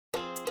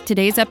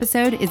Today's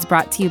episode is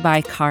brought to you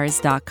by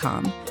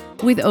Cars.com.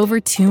 With over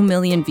 2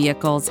 million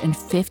vehicles and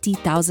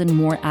 50,000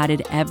 more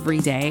added every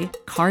day,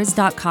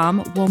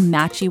 Cars.com will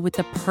match you with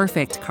the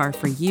perfect car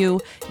for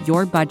you,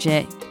 your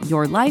budget,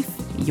 your life,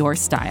 your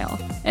style.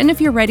 And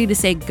if you're ready to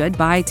say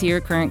goodbye to your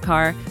current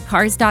car,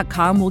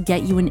 Cars.com will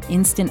get you an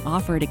instant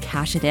offer to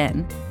cash it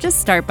in.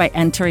 Just start by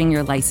entering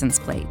your license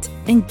plate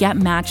and get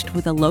matched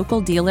with a local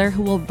dealer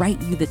who will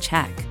write you the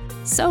check.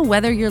 So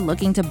whether you're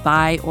looking to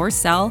buy or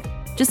sell,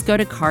 just go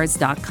to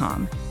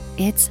Cars.com.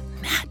 It's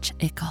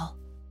magical.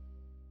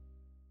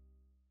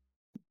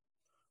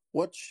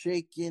 What's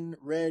shaking,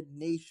 Red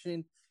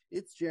Nation?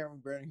 It's Jeremy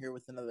Brennan here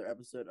with another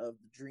episode of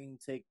the Dream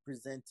Take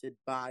presented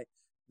by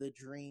the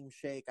Dream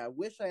Shake. I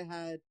wish I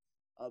had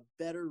a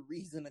better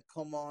reason to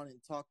come on and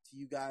talk to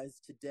you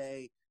guys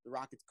today. The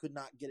Rockets could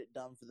not get it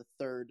done for the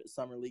third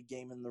Summer League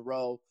game in the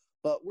row,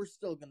 but we're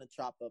still going to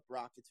chop up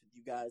Rockets with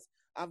you guys.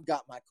 I've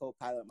got my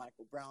co-pilot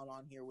Michael Brown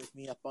on here with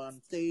me up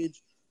on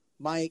stage.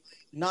 Mike,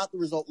 not the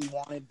result we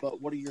wanted,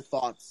 but what are your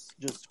thoughts?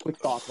 Just quick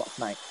thoughts about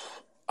tonight.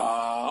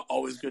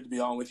 Always good to be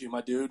on with you, my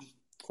dude.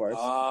 Of course.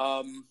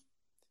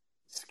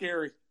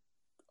 Scary.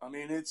 I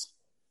mean, it's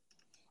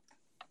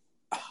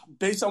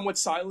based on what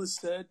Silas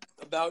said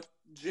about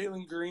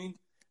Jalen Green,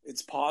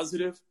 it's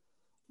positive,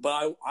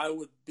 but I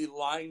would be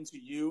lying to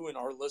you and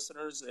our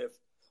listeners if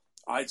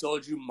I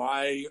told you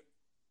my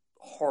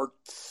heart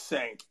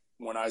sank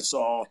when I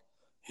saw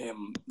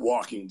him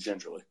walking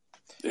gingerly.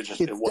 It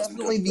wasn't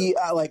definitely good.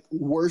 the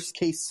worst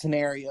case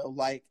scenario,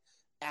 like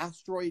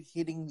asteroid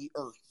hitting the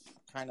Earth,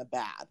 kind of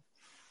bad.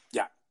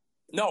 Yeah,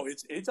 no,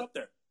 it's up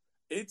there.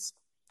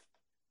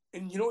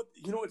 And you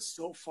know what's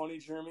so funny,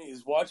 Jeremy,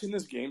 is watching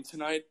this game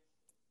tonight.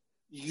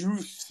 You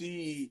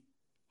see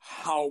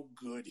how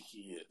good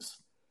he is.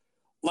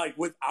 Like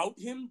without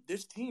him,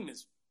 this team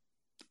is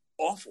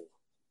awful.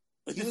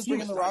 Like He's just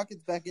bringing the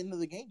Rockets back into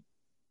the game.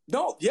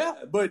 No, yeah,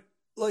 but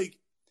like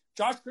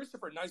Josh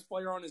Christopher, nice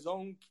player on his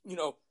own. You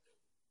know,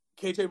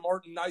 KJ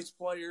Martin, nice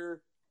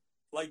player.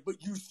 Like,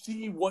 but you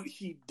see what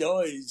he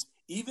does.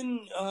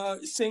 Even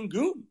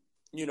Sengun,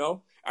 you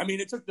know. I mean,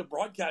 it took the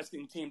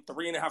broadcasting team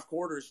 3.5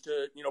 quarters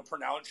to,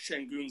 pronounce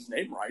Sengun's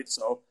name right.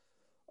 So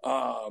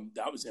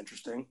that was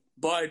interesting.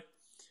 But,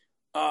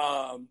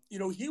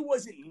 he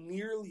wasn't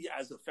nearly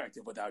as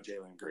effective without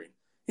Jalen Green.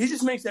 He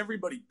just makes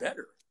everybody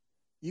better.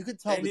 You could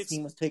tell the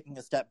team was taking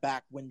a step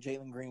back when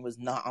Jalen Green was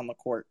not on the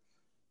court.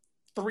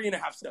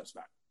 3.5 steps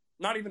back.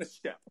 Not even a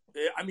step.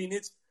 I mean,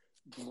 it's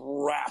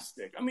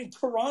drastic. I mean,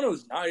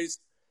 Toronto's nice.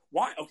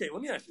 Why? Okay,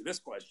 let me ask you this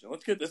question.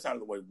 Let's get this out of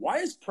the way. Why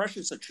is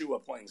Precious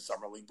Achiuwa playing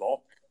Summer League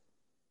ball?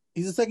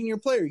 He's a second-year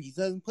player. He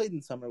hasn't played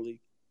in Summer League.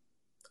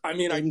 I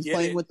mean, he's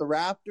playing with the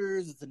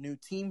Raptors. It's a new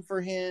team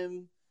for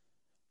him.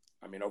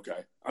 I mean,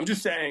 okay. I'm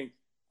just saying,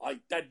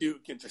 like, that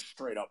dude can just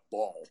straight up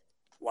ball.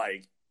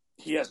 Like,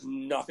 he has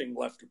nothing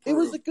left to prove. It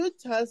was a good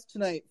test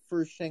tonight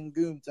for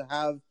Sengun to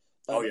have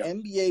an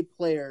NBA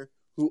player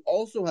who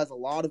also has a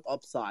lot of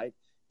upside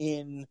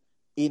in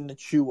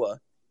Achiuwa.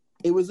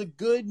 It was a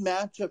good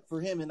matchup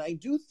for him, and I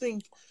do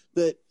think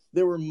that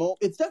there were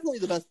it's definitely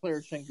the best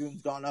player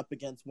Sengun's gone up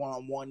against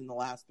one-on-one in the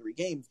last 3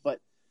 games, but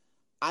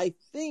I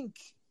think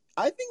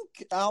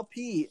Al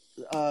P,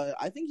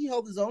 I think he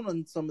held his own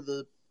on some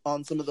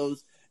of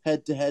those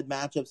head-to-head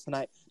matchups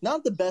tonight.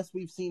 Not the best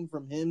we've seen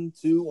from him,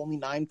 too, only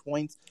 9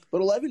 points,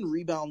 but 11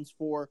 rebounds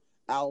for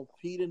Al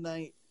P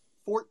tonight.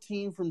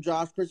 14 from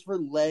Josh Christopher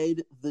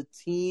led the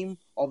team,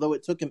 although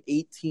it took him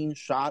 18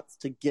 shots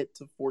to get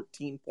to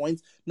 14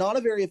 points. Not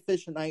a very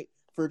efficient night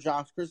for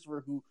Josh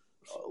Christopher, who,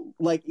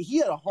 he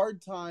had a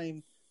hard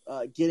time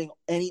getting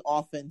any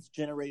offense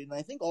generated. And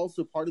I think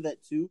also part of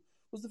that, too,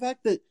 was the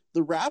fact that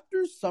the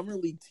Raptors Summer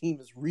League team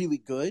is really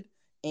good,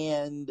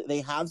 and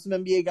they have some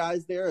NBA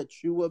guys there,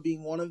 Achiuwa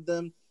being one of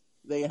them.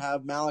 They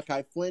have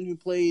Malachi Flynn, who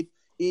played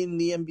in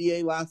the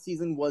NBA last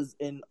season, was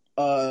in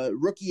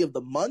Rookie of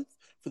the Month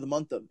for the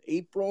month of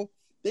April.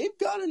 They've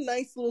got a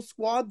nice little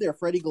squad there.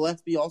 Freddie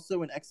Gillespie,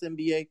 also an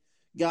ex-NBA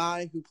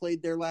guy who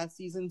played there last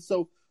season.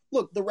 So,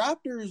 look, the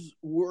Raptors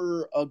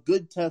were a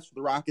good test for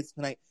the Rockets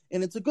tonight,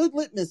 and it's a good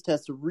litmus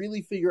test to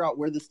really figure out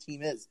where this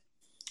team is.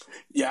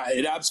 Yeah,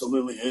 it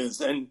absolutely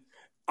is. And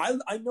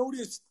I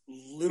noticed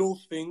little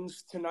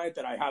things tonight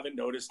that I haven't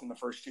noticed in the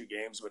first 2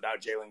 games without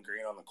Jalen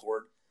Green on the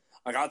court.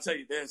 Like, I'll tell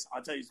you this.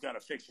 I'll tell you he's got to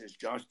fix his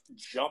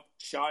jump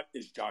shot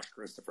is Josh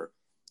Christopher.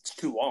 It's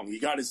too long. He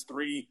got his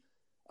 3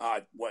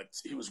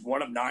 he was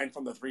 1 of 9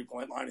 from the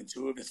 3-point line, and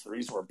 2 of his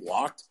 3s were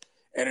blocked.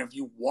 And if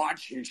you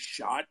watch his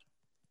shot,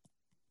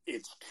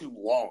 it's too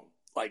long.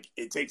 Like,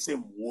 it takes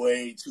him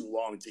way too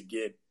long to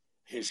get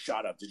his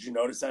shot up. Did you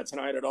notice that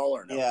tonight at all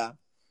or no? Yeah.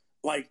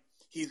 Like,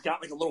 he's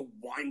got like a little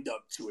wind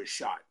up to his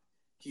shot.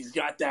 He's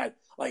got that,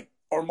 like,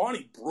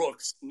 Armani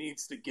Brooks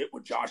needs to get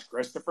with Josh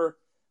Christopher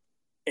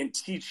and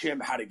teach him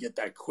how to get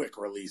that quick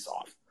release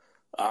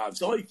off.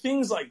 So, like,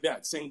 things like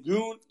that.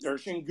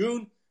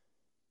 Sengun,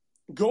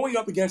 going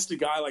up against a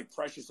guy like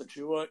Precious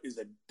Achiuwa is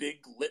a big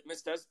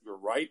litmus test. You're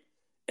right.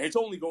 And it's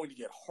only going to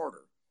get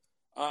harder.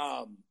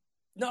 Now,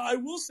 I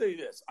will say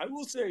this. I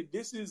will say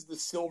this is the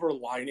silver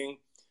lining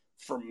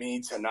for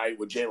me tonight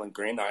with Jalen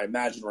Green. I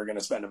imagine we're going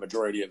to spend a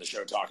majority of the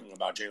show talking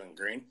about Jalen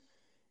Green.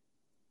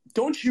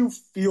 Don't you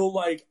feel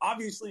like,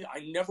 obviously, I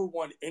never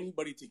want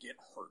anybody to get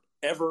hurt,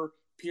 ever,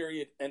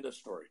 period, end of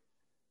story.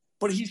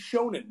 But he's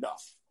shown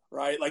enough,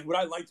 right? Like, would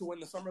I like to win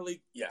the Summer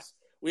League? Yes.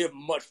 We have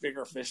much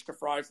bigger fish to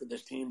fry for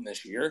this team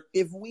this year.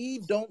 If we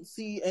don't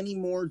see any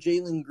more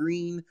Jalen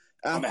Green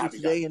after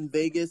today in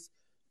Vegas,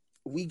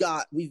 we've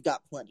got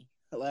plenty.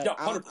 Like, yeah,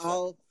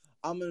 100%.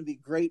 I'm going to be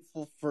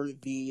grateful for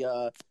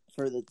the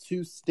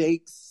 2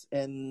 steaks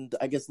and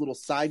I guess little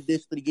side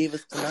dish that he gave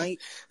us tonight.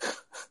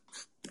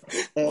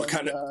 And, what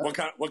kind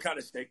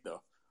of steak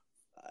though?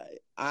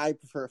 I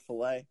prefer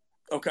filet.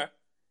 Okay.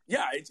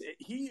 Yeah,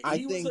 he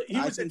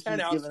was a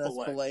 10 ounce giving us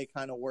filet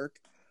kind of work.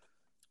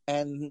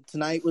 And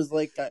tonight was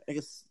like I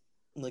guess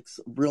like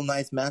real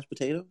nice mashed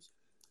potatoes.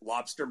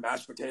 Lobster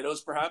mashed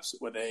potatoes, perhaps,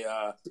 with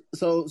a.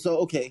 So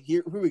okay,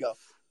 here we go.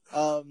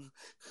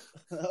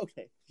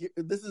 Okay,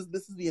 this is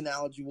the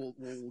analogy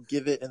we'll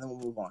give it, and then we'll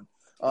move on.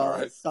 All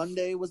right.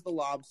 Sunday was the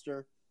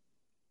lobster.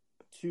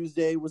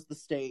 Tuesday was the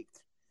steak,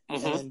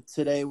 mm-hmm. and then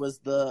today was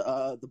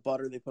the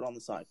butter they put on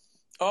the side.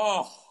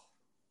 Oh,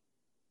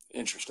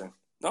 interesting.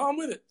 No, I'm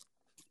with it.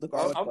 The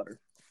garlic butter.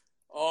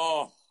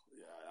 Oh,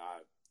 yeah.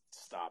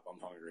 Stop. I'm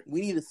hungry. We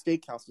need a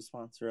steakhouse to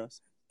sponsor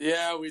us.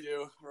 Yeah, we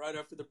do. Right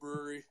after the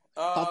brewery.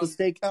 Papa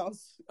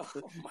Steakhouse.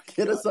 Oh my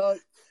Get God. us up.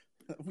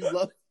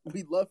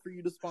 We'd love for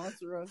you to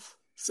sponsor us.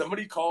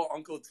 Somebody call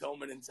Uncle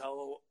Tillman and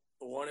tell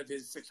one of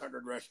his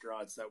 600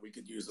 restaurants that we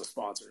could use a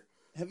sponsor.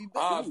 Have you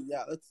been?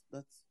 Yeah, that's.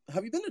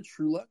 Have you been to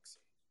Trulux?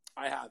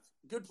 I have.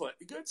 Good place.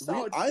 Good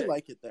solid. I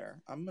like it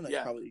there. I'm gonna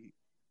probably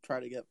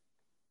try to get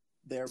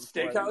there.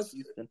 Steakhouse.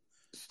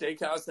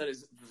 Steakhouse that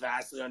is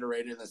vastly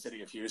underrated in the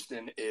city of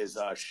Houston is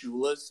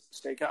Shula's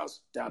Steakhouse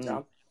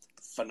downtown.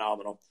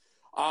 Phenomenal.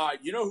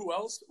 You know who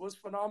else was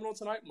phenomenal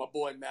tonight? My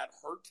boy Matt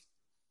Hurt.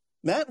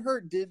 Matt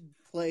Hurt did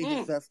play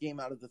his best game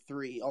out of the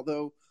 3,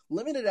 although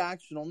limited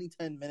action, only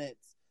 10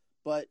 minutes.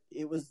 But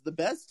it was the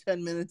best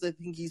 10 minutes I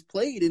think he's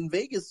played in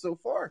Vegas so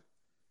far.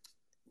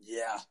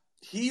 Yeah.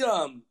 He's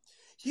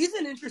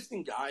an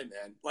interesting guy,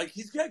 man. Like,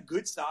 he's got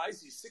good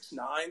size. He's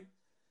 6'9",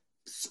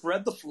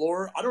 spread the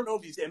floor. I don't know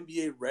if he's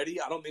NBA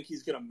ready. I don't think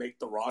he's going to make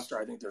the roster.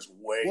 I think there's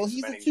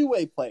he's a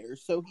two-way player,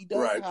 so he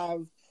does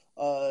have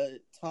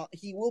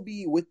he will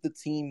be with the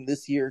team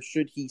this year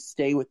should he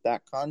stay with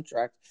that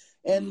contract.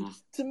 And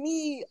to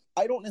me,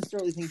 I don't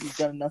necessarily think he's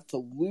done enough to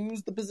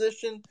lose the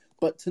position,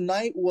 but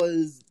tonight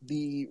was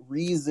the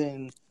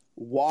reason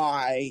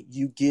why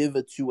you give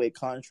a two-way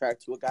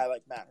contract to a guy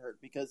like Matt Hurt,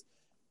 because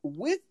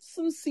with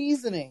some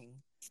seasoning,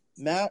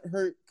 Matt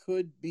Hurt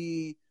could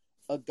be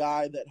a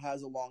guy that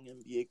has a long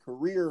NBA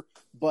career,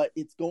 but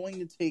it's going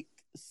to take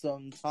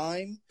some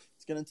time.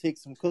 It's going to take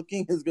some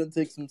cooking. It's going to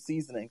take some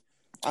seasoning.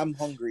 I'm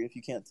hungry, if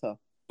you can't tell.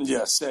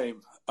 Yeah,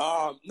 same.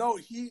 No,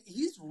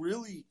 he's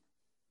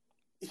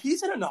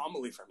an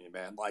anomaly for me,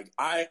 man. Like,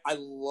 I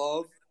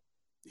love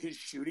his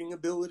shooting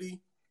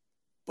ability,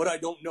 but I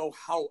don't know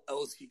how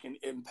else he can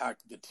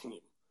impact the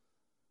team.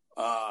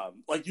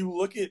 Like, you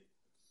look at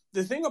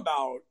the thing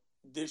about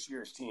this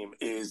year's team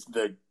is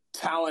the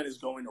talent is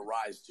going to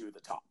rise to the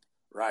top,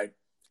 right?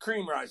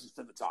 Cream rises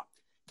to the top.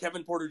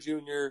 Kevin Porter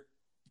Jr.,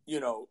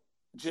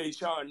 Jay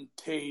Sean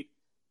Tate,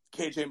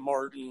 KJ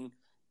Martin,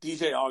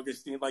 DJ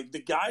Augustine, like,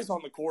 the guys on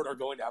the court are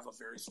going to have a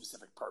very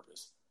specific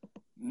purpose.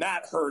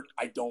 Matt Hurt,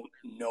 I don't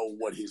know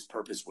what his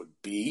purpose would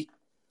be,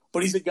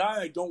 but he's a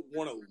guy I don't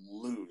want to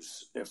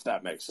lose, if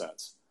that makes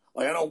sense.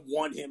 Like, I don't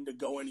want him to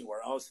go anywhere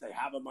else. They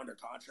have him under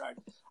contract.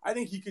 I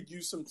think he could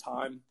use some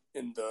time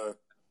in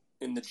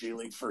the G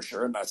League for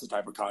sure, and that's the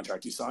type of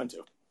contract he signed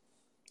to.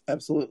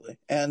 Absolutely.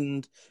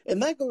 And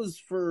that goes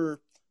for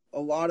a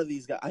lot of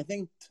these guys. I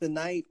think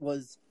tonight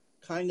was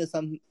kind of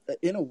some,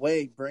 in a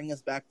way, bring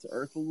us back to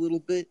earth a little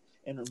bit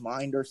and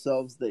remind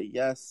ourselves that,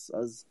 yes,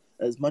 as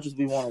much as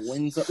we want to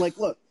win, like,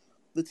 look,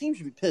 the team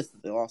should be pissed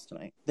that they lost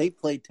tonight. They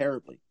played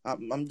terribly.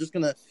 I'm just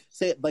going to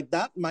say it. Like,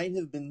 that might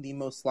have been the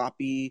most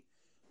sloppy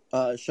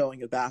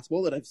showing of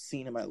basketball that I've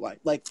seen in my life.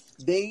 Like,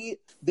 they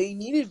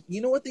needed,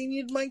 you know what they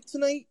needed, Mike,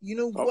 tonight? You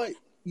know what?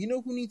 You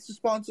know who needs to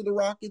sponsor the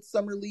Rockets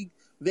Summer League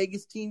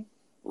Vegas team?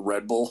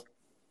 Red Bull.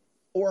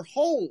 Or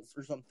Halls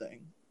or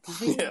something.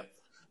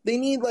 They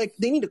need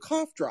a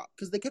cough drop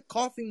because they kept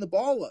coughing the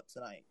ball up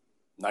tonight.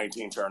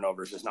 19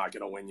 turnovers is not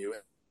going to win you.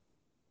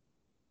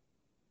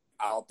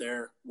 Out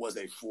there was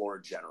a floor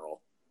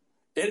general.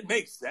 It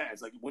makes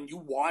sense. Like, when you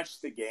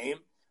watch the game,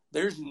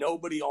 there's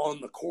nobody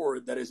on the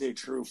court that is a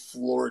true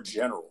floor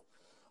general.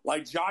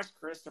 Like, Josh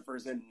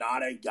Christopher's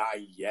not a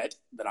guy yet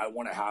that I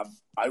want to have.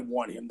 I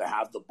want him to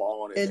have the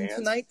ball in his hands. And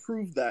tonight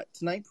proved that.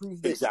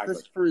 Exactly.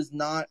 Christopher is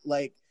not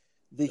like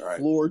the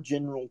floor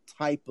general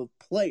type of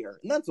player.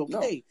 And that's okay.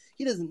 No.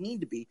 He doesn't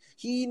need to be.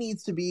 He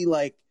needs to be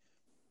like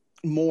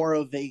more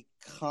of a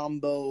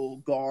combo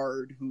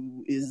guard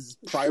who is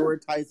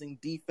prioritizing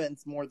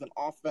defense more than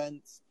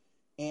offense.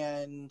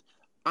 And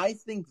I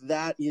think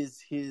that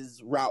is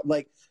his route.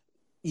 Like,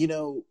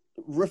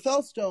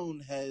 Rafael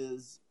Stone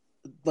has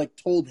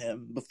told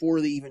him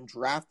before they even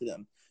drafted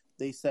him,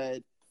 they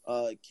said,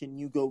 can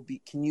you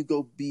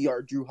go be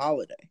our Drew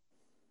Holiday?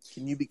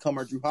 Can you become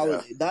our Drew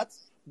Holiday? Yeah.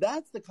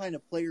 That's the kind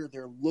of player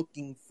they're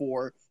looking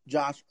for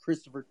Josh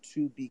Christopher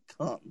to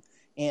become.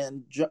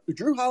 And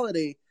Drew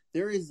Holiday,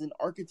 there is an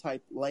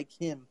archetype like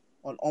him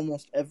on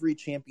almost every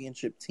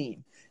championship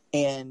team.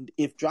 And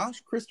if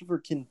Josh Christopher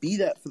can be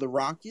that for the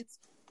Rockets,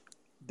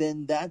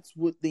 then that's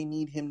what they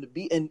need him to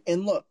be.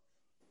 And look,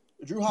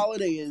 Drew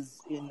Holiday is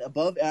an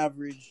above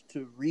average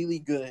to really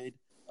good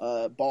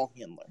ball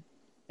handler.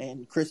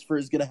 And Christopher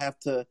is going to have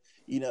to,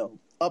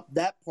 up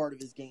that part of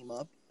his game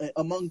up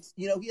amongst,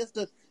 he has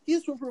to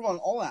improve on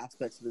all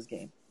aspects of his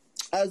game,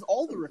 as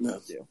all the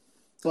rookies do.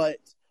 But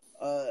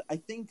I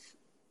think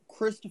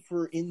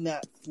Christopher in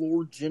that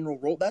floor general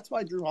role, that's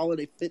why Drew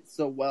Holiday fits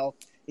so well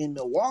in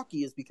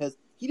Milwaukee, is because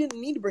he didn't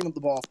need to bring up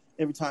the ball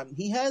every time.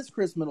 He has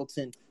Chris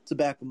Middleton to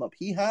back him up.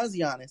 He has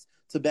Giannis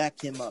to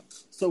back him up.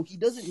 So he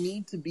doesn't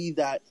need to be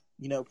that,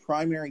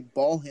 primary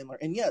ball handler.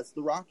 And yes,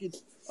 the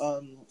Rockets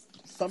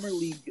summer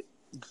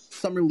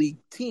league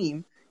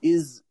team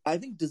is, I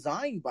think,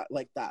 designed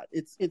like that.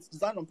 It's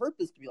designed on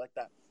purpose to be like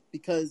that,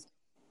 because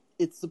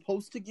it's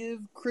supposed to give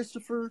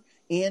Christopher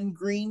and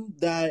Green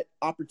that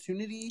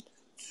opportunity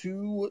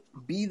to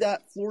be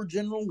that floor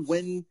general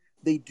when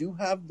they do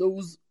have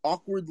those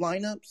awkward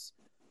lineups.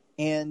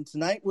 And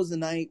tonight was a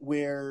night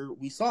where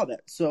we saw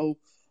that. So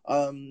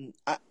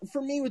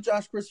for me, with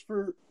Josh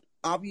Christopher,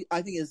 I think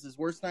it's his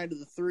worst night of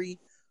the three,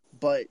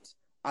 but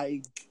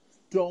I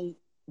don't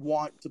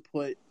want to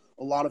put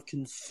a lot of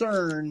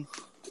concern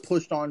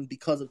pushed on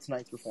because of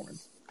tonight's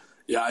performance.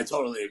 Yeah, I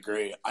totally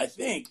agree. I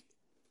think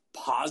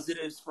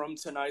positives from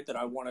tonight that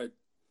I want to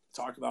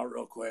talk about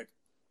real quick,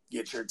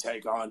 get your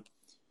take on.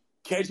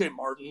 KJ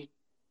Martin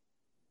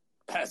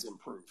has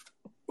improved,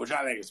 which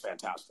I think is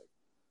fantastic.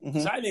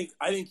 Mm-hmm. So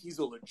I think he's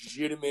a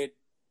legitimate,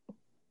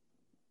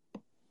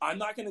 I'm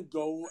not going to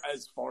go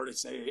as far to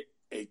say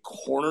a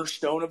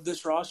cornerstone of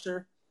this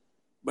roster,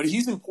 but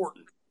he's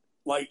important.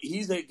 Like,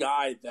 he's a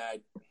guy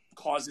that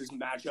causes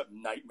matchup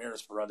nightmares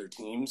for other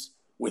teams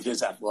with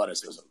his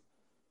athleticism.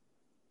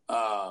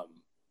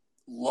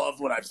 Love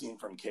what I've seen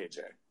from KJ.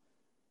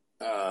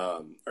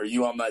 Are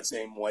you on that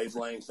same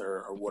wavelength,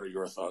 or what are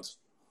your thoughts?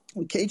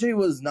 KJ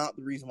was not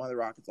the reason why the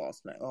Rockets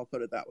lost tonight. I'll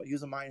put it that way. He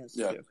was a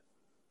 -2.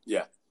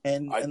 Yeah.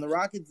 And the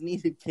Rockets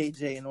needed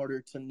KJ in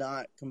order to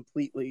not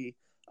completely,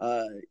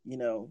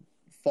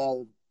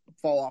 fall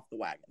off the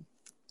wagon.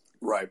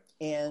 Right.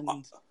 And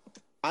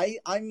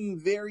I'm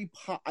very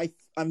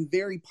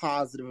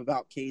positive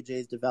about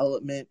KJ's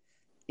development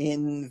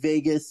in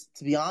Vegas.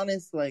 To be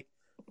honest, like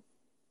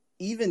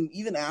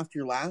even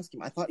after last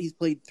game, I thought he's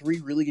played 3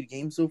 really good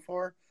games so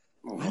far.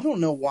 I don't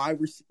know why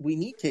we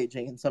need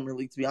KJ in Summer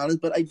League, to be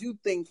honest, but I do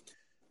think,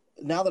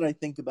 now that I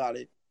think about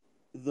it,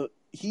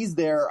 he's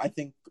there, I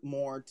think,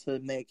 more to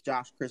make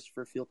Josh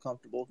Christopher feel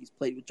comfortable. He's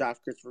played with Josh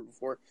Christopher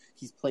before.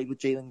 He's played with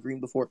Jalen Green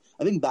before.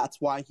 I think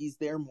that's why he's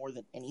there more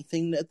than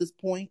anything at this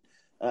point.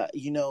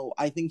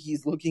 I think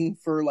he's looking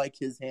for, like,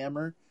 his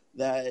hammer,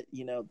 that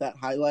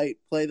highlight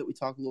play that we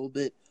talked a little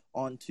bit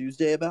on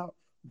Tuesday about.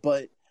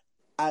 But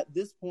at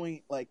this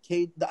point, like,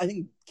 I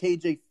think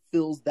KJ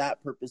fills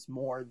that purpose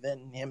more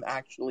than him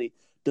actually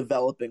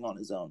developing on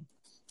his own.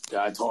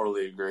 Yeah, I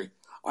totally agree.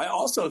 I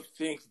also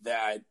think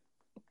that,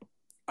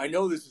 I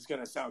know this is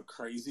going to sound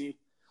crazy,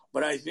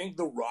 but I think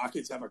the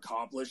Rockets have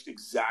accomplished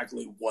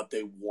exactly what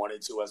they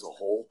wanted to as a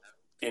whole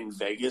in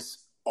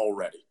Vegas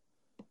already.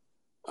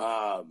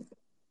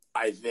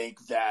 I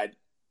think that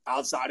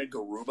outside of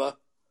Garuba,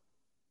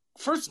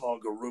 first of all,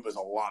 Garuba's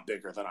a lot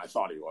bigger than I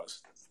thought he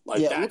was.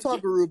 We'll talk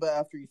Garuba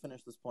after you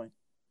finish this point.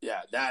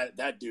 Yeah,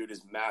 that dude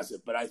is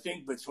massive. But I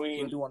think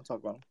between I do want to talk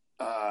about him.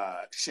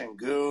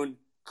 Şengün,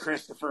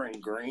 Christopher,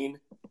 and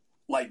Green,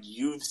 like,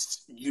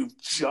 you've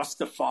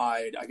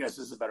justified, I guess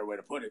this is a better way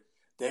to put it,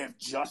 they have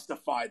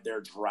justified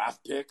their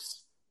draft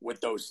picks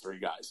with those 3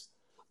 guys.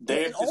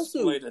 They have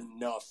displayed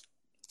enough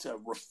to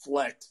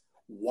reflect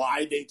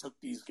why they took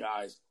these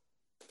guys,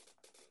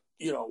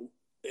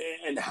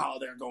 and how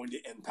they're going to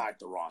impact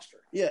the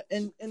roster. Yeah,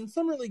 and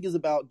Summer League is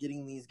about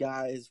getting these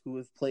guys who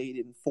have played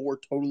in 4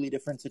 totally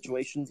different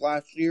situations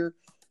last year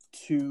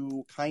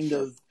to kind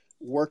of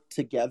work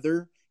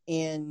together.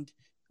 And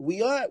we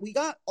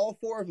got all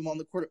 4 of them on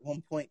the court at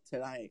one point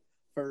tonight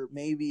for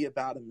maybe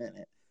about a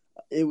minute.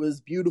 It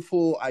was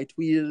beautiful. I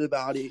tweeted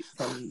about it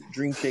from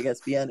Dream Shake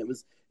SBN.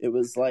 It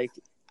was like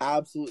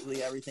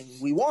absolutely everything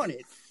we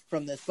wanted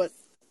from this. But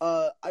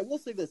I will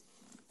say this.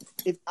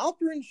 If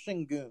Alperen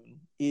Şengün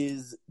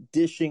is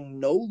dishing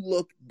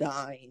no-look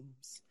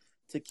dimes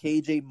to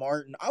KJ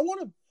Martin, I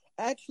want to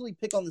actually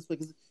pick on this play,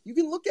 because you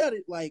can look at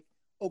it like,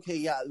 okay,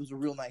 yeah, it was a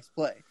real nice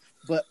play.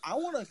 But I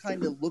want to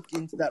kind of look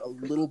into that a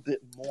little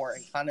bit more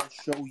and kind of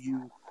show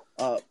you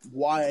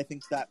why I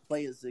think that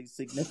play is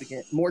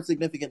more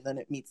significant than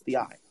it meets the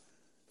eye.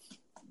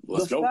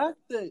 Let's go. The fact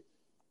that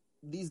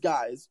these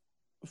guys,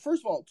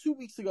 first of all, 2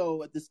 weeks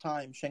ago at this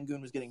time,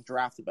 Şengün was getting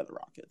drafted by the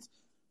Rockets.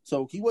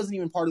 So he wasn't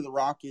even part of the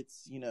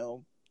Rockets,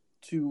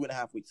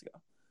 2.5 weeks ago.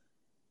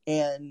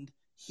 And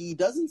he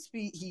doesn't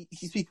speak.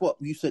 He speaks what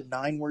you said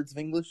 9 words of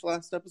English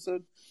last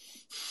episode.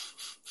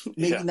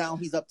 Maybe now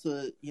he's up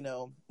to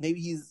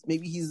maybe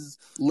he's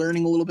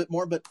learning a little bit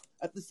more, but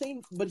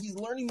he's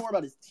learning more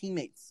about his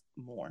teammates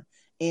more,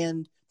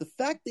 and the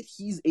fact that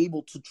he's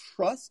able to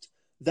trust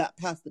that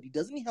pass, that he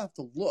doesn't even have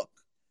to look,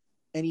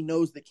 and he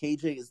knows that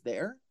KJ is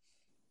there.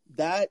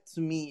 That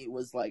to me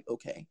was like,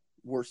 okay,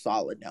 we're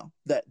solid now.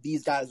 That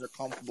these guys are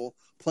comfortable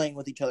playing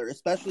with each other,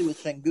 especially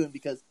with Şengün,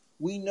 because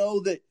we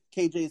know that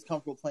KJ is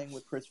comfortable playing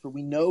with Christopher.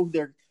 We know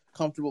they're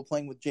comfortable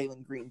playing with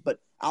Jalen Green. But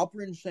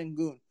Alper and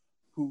Şengün,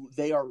 who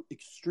they are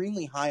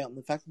extremely high on,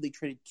 the fact that they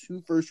traded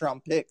 2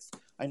 first-round picks,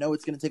 I know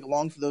it's going to take a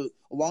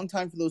long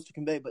time for those to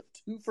convey, but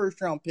 2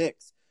 first-round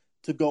picks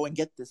to go and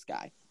get this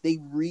guy. They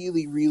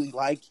really, really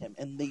like him,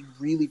 and they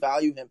really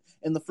value him.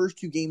 And the first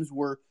 2 games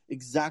were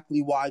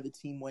exactly why the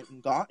team went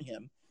and got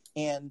him.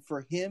 And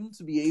for him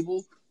to be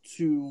able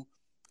to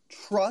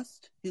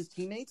trust his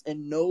teammates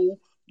and know,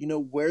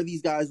 where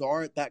these guys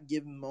are at that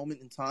given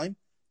moment in time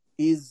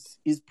is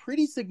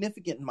pretty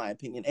significant in my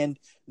opinion. And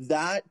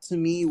that to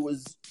me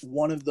was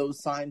one of those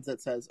signs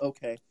that says,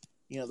 okay,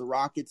 the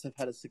Rockets have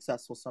had a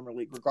successful summer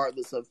league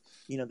regardless of,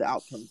 the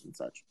outcomes and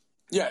such.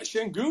 Yeah,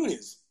 Şengün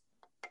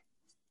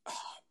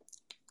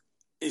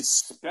is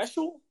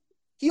special.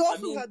 He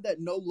also had that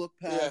no-look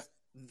pass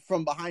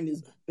from behind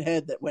his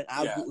head that went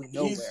absolutely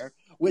nowhere,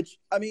 which,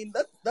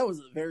 that was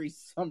a very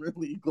Summer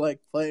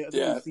League-like play. I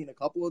think we've seen a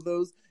couple of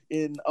those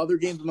in other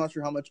games. I'm not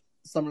sure how much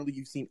Summer League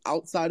you've seen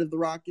outside of the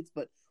Rockets,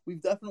 but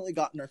we've definitely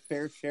gotten our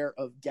fair share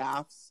of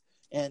gaffes,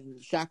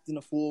 and Shaqtin'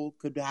 a Fool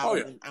could have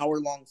an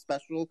hour-long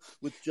special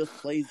with just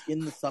plays in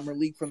the Summer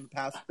League from the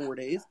past 4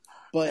 days.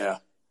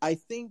 But I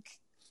think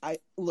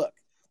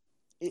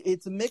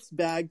it's a mixed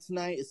bag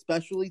tonight,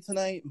 especially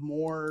tonight.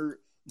 More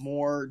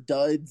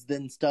duds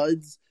than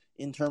studs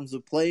in terms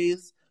of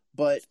plays,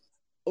 but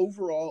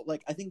overall,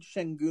 I think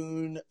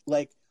Şengün,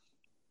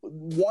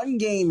 one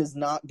game is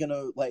not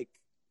gonna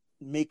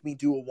make me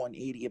do a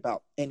 180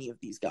 about any of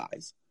these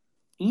guys.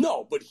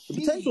 No, but the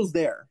potential's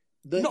there.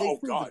 They've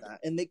proven that,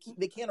 and they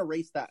can't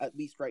erase that, at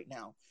least right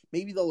now.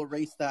 Maybe they'll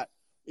erase that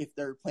if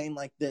they're playing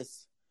like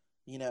this,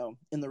 in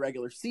the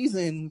regular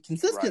season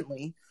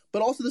consistently. Right.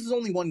 But also, this is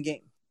only one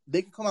game.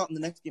 They could come out in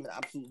the next game and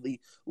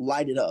absolutely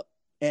light it up,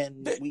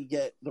 and we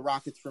get the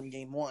Rockets from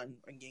game 1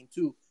 and game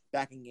 2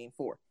 back in game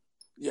 4.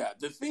 Yeah,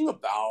 the thing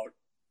about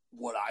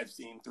what I've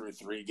seen through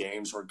 3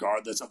 games,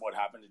 regardless of what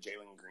happened to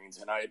Jalen Green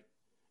tonight,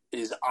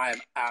 is I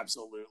am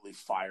absolutely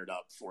fired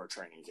up for a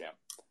training camp.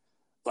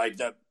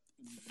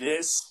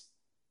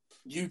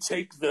 You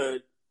take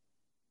the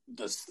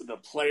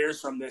players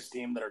from this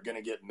team that are going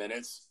to get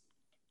minutes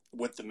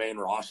with the main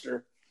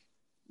roster,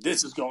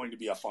 this is going to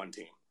be a fun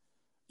team.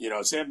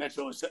 Sam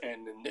Mitchell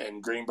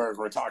and Greenberg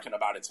were talking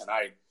about it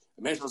tonight.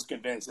 Mitchell's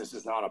convinced this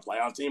is not a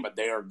playoff team, but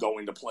they are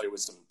going to play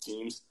with some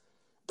teams.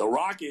 The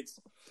Rockets,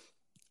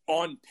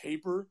 on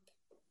paper,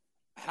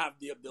 have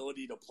the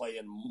ability to play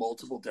in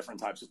multiple different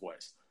types of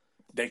ways.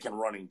 They can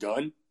run and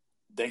gun.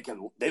 They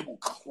will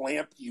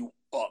clamp you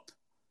up.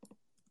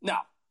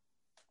 Now,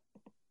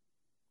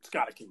 it's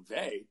got to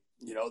convey,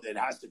 that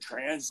has to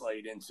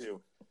translate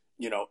into,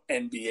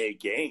 NBA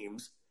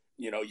games.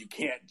 You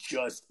can't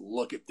just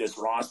look at this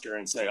roster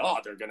and say, oh,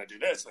 they're going to do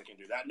this, they can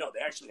do that. No, they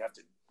actually have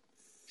to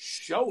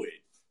show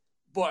it.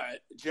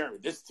 But, Jeremy,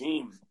 this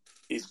team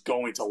is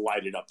going to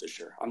light it up this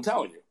year. I'm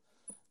telling you.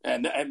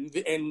 And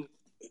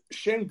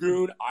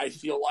Şengün, I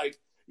feel like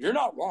you're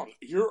not wrong.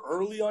 You're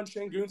early on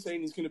Şengün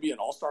saying he's going to be an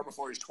all-star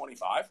before he's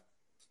 25.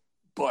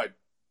 But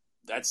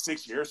that's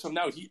 6 years from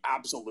now. He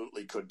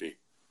absolutely could be.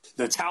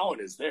 The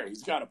talent is there.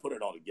 He's got to put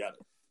it all together.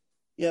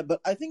 Yeah,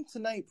 but I think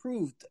tonight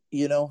proved,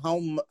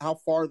 how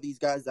far these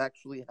guys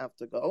actually have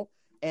to go.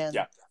 And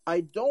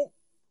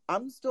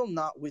I'm still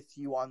not with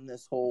you on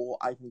this whole,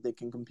 I think they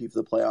can compete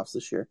for the playoffs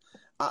this year.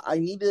 I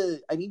need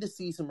to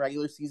see some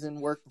regular season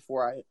work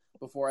before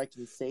I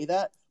can say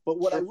that. But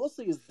what I will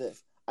say is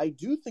this. I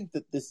do think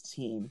that this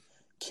team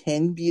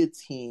can be a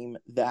team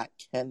that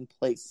can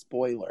play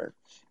spoiler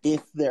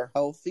if they're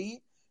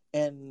healthy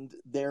and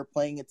they're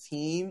playing a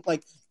team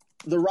like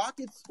the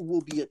Rockets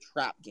will be a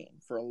trap game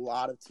for a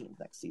lot of teams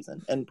next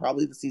season and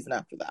probably the season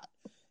after that.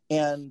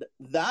 And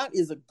that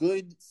is a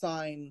good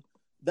sign.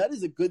 That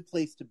is a good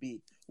place to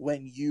be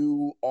when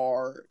you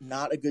are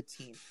not a good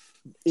team.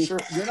 If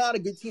you're not a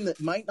good team that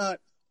might not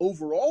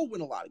overall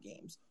win a lot of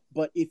games,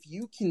 but if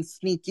you can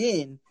sneak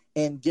in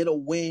and get a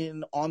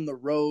win on the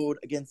road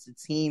against a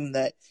team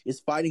that is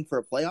fighting for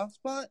a playoff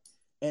spot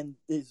and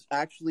is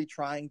actually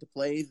trying to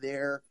play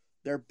their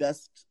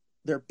best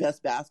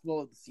basketball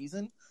of the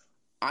season,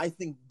 I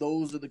think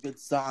those are the good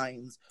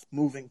signs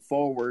moving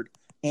forward.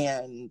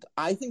 And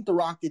I think the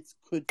Rockets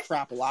could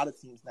trap a lot of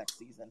teams next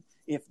season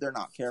if they're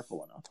not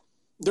careful enough.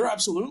 They're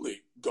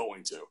absolutely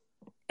going to.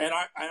 And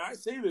I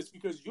say this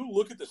because you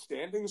look at the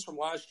standings from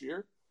last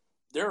year,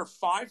 there are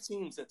 5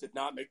 teams that did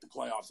not make the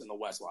playoffs in the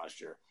West last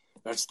year.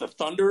 That's the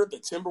Thunder, the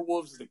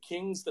Timberwolves, the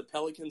Kings, the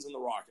Pelicans, and the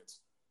Rockets.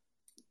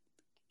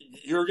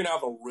 You're going to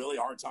have a really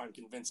hard time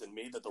convincing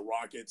me that the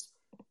Rockets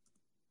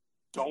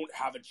don't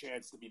have a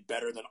chance to be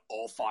better than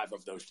all 5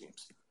 of those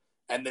teams.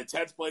 And the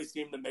 10th place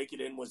team to make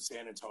it in was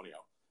San Antonio.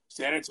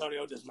 San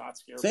Antonio does not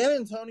scare me. San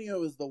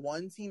Antonio is the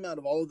one team out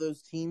of all of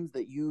those teams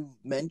that you've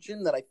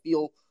mentioned that I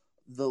feel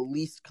the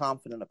least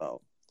confident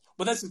about.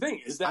 But that's the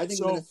thing, is that I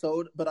think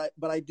Minnesota, but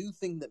I do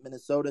think that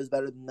Minnesota is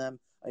better than them.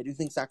 I do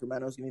think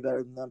Sacramento is going to be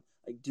better than them.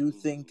 I do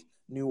think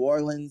New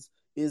Orleans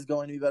is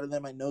going to be better than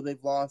them. I know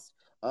they've lost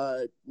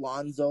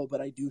Lonzo,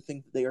 but I do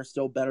think that they are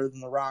still better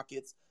than the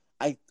Rockets.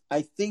 I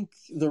think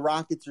the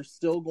Rockets are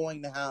still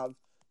going to have,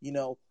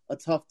 a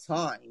tough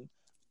time.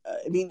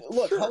 I mean,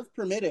 look, Sure. Health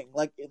permitting,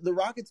 like if the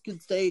Rockets can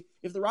stay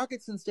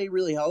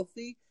really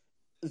healthy,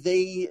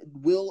 they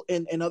will,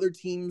 and other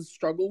teams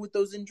struggle with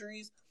those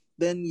injuries,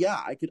 then yeah,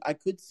 I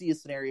could see a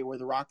scenario where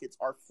the Rockets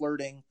are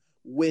flirting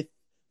with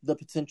the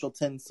potential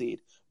 10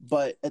 seed.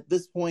 But at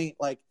this point,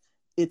 like,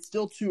 it's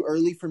still too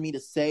early for me to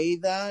say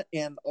that.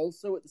 And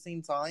also at the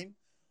same time,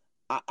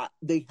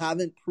 they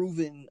haven't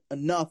proven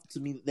enough to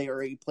me that they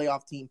are a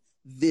playoff team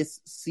this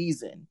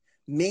season.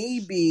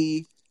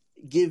 Maybe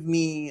give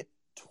me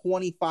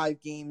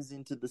 25 games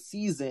into the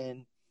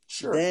season,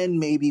 Sure. Then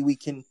maybe we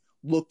can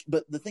look.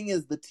 But the thing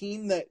is, the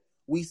team that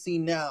we see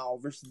now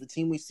versus the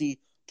team we see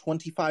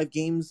 25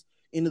 games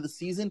into the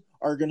season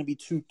are going to be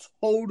 2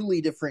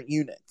 totally different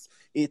units.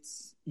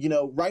 It's,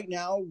 right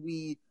now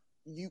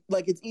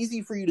it's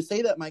easy for you to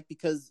say that, Mike,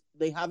 because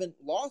they haven't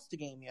lost a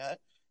game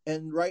yet.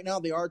 And right now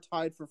they are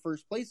tied for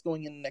first place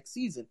going into next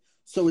season.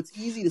 So it's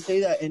easy to say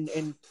that.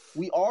 And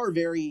we are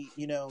very,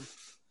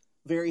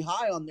 very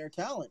high on their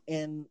talent.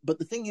 But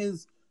the thing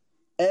is,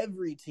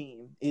 every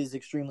team is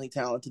extremely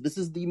talented. This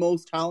is the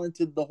most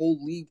talented the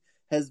whole league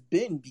has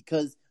been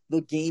because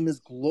the game is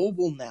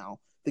global now.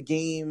 The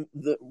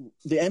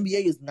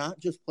NBA is not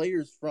just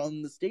players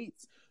from the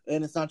States,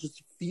 and it's not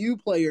just a few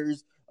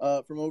players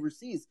from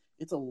overseas.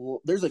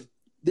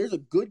 There's a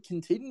good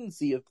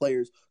contingency of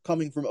players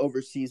coming from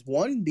overseas.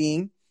 One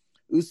being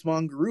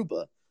Usman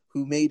Garuba,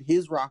 who made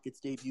his Rockets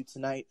debut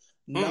tonight.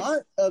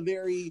 Not a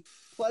very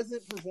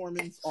pleasant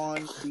performance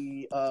on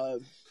the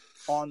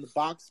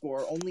box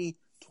score. Only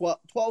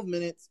 12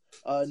 minutes,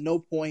 no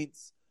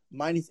points,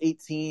 minus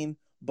 18,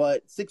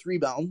 but 6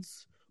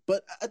 rebounds.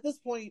 But at this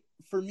point,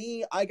 for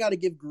me, I got to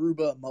give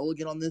Garuba a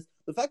mulligan on this.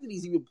 The fact that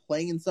he's even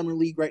playing in Summer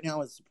League right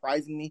now is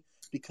surprising me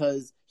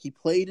because he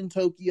played in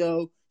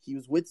Tokyo. He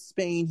was with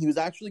Spain. He was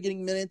actually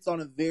getting minutes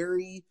on a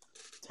very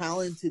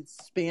talented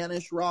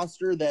Spanish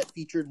roster that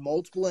featured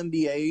multiple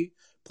NBA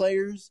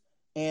players.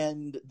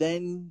 And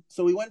then,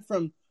 so he went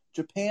from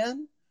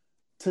Japan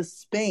to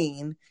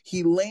Spain.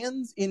 He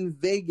lands in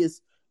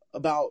Vegas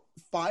about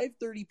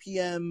 5:30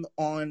 p.m.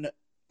 on,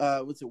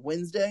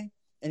 Wednesday?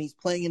 And he's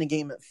playing in a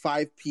game at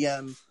 5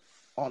 p.m.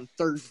 on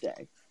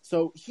Thursday.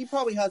 So he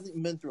probably hasn't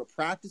even been through a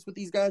practice with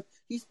these guys.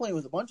 He's playing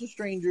with a bunch of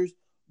strangers,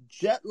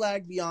 jet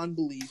lagged beyond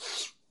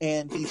belief,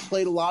 and he's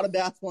played a lot of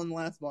basketball in the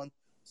last month.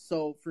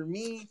 So for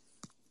me,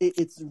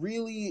 it's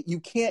really, you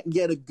can't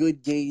get a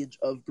good gauge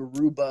of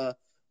Garuba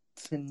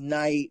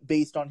tonight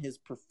based on his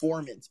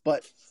performance.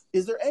 But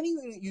is there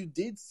anything that you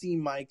did see,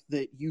 Mike,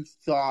 that you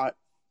thought,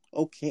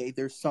 okay,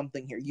 there's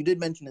something here? You did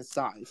mention his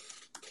size.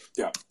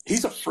 Yeah,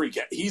 he's a freak.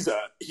 He's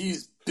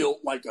built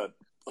like a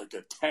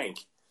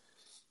tank.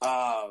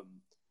 I'll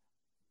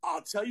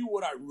tell you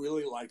what I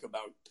really like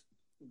about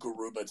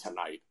Garuba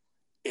tonight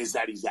is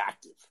that he's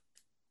active.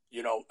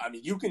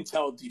 You can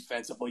tell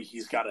defensively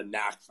he's got a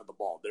knack for the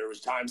ball. There was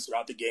times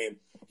throughout the game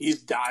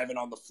he's diving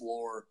on the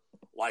floor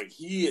like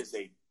he is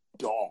a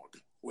dog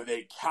with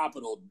a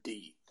capital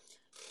D.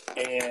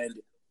 And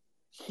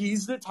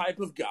he's the type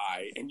of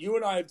guy, and you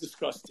and I have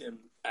discussed him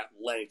at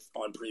length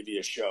on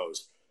previous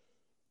shows,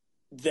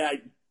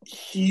 that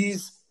he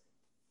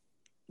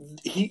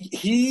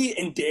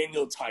and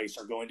Daniel Tice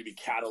are going to be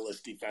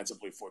catalysts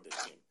defensively for this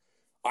team.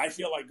 I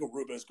feel like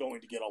Garuba is going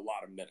to get a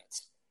lot of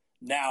minutes.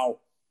 Now,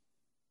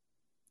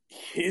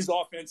 his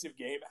offensive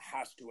game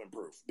has to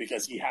improve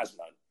because he has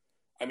none.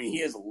 I mean, he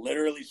is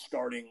literally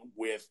starting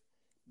with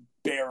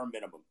bare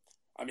minimum.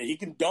 I mean, he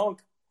can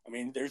dunk. I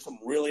mean, there's some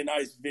really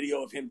nice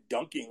video of him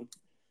dunking,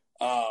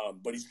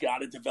 but he's got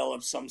to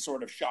develop some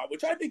sort of shot,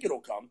 which I think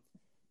it'll come.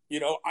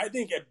 I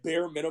think at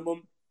bare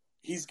minimum,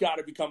 he's got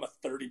to become a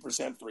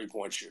 30%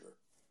 three-point shooter.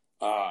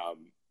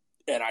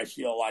 And I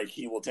feel like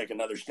he will take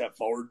another step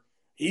forward.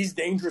 He's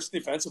dangerous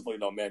defensively,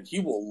 though, man. He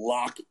will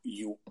lock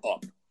you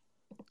up.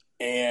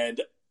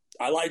 And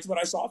I liked what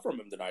I saw from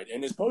him tonight.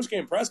 In his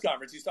post-game press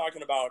conference, he's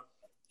talking about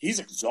he's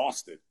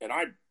exhausted, and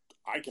I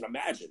can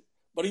imagine.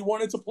 But he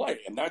wanted to play,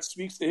 and that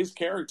speaks to his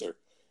character.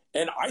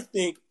 And I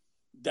think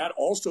that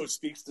also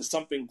speaks to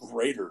something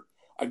greater.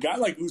 A guy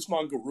like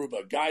Usman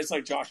Garuba, guys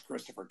like Josh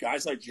Christopher,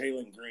 guys like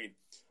Jalen Green,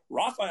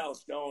 Raphael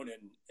Stone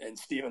and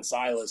Steven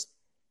Silas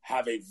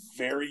have a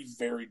very,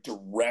 very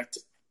direct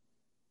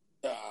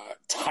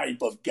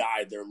type of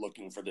guy they're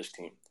looking for this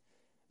team.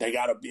 They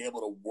got to be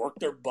able to work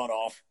their butt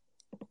off.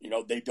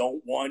 They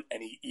don't want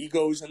any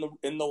egos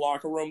in the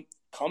locker room.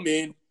 Come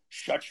in,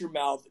 shut your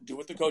mouth, do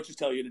what the coaches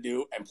tell you to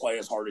do, and play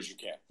as hard as you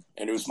can.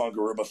 And Usman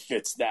Garuba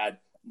fits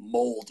that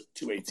mold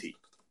to a T.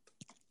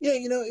 Yeah,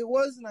 it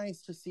was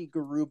nice to see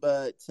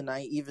Garuba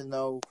tonight, even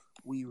though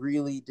we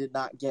really did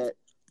not get,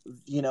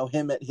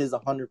 him at his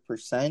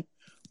 100%.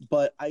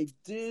 But I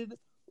did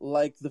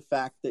like the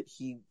fact that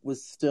he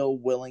was still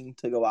willing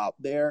to go out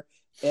there.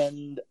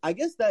 And I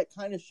guess that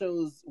kind of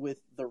shows with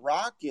the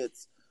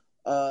Rockets,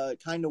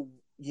 kind of,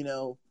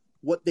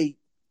 what they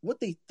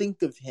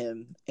think of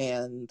him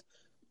and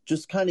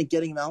just kind of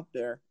getting him out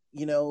there.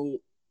 The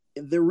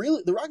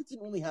Rockets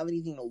didn't really have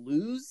anything to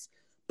lose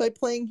by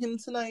playing him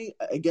tonight.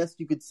 I guess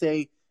you could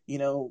say,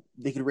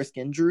 they could risk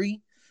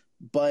injury,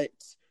 but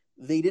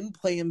they didn't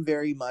play him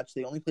very much.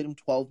 They only played him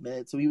 12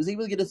 minutes, so he was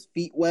able to get his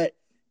feet wet,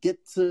 get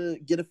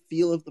a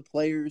feel of the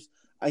players.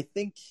 I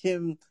think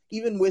him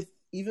even with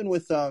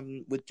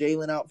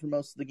Jalen out for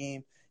most of the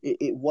game,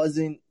 it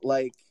wasn't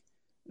like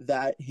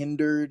that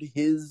hindered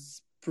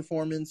his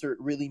performance or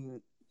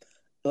really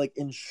like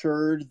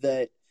ensured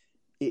that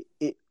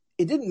it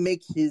didn't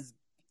make his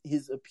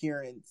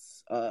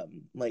appearance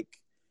like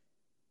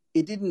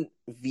it didn't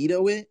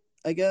veto it,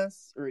 I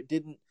guess, or it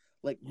didn't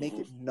like make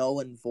it null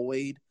and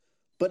void.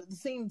 But at the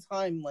same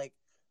time, like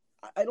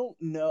I don't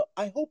know.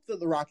 I hope that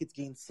the Rockets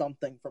gain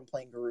something from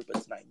playing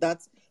Garuba tonight.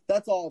 That's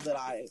all that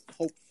I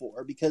hope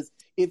for, because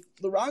if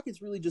the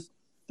Rockets really just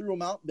threw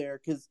him out there,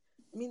 because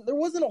I mean, there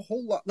wasn't a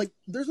whole lot. Like,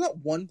 there's not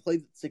one play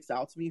that sticks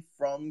out to me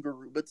from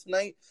Garuba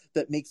tonight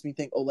that makes me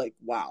think, oh, like,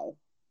 wow.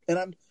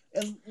 And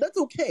that's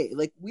okay.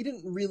 Like, we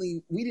didn't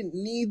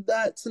need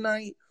that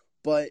tonight,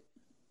 but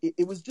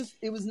it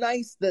was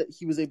nice that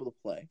he was able to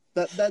play.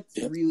 That's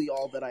really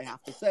all that I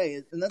have to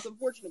say, and that's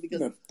unfortunate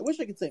because I wish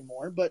I could say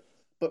more, but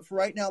for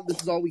right now,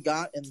 this is all we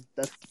got, and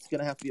that's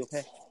gonna have to be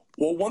okay.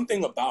 Well, one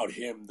thing about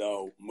him,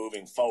 though,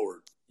 moving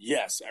forward,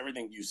 yes,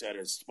 everything you said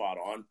is spot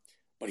on,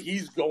 but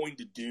he's going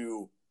to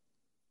do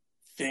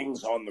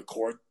things on the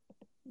court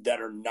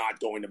that are not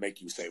going to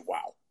make you say,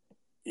 wow.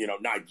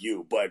 Not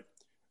you, but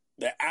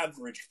the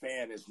average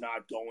fan is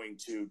not going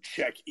to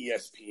check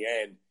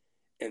ESPN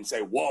and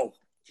say, whoa,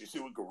 did you see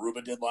what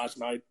Garuba did last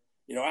night?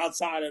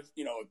 Outside of,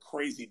 a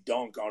crazy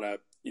dunk on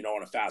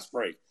a fast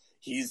break,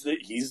 he's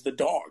the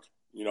dog.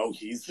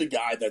 He's the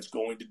guy that's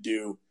going to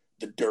do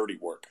the dirty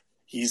work.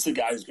 He's the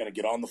guy who's going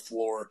to get on the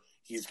floor.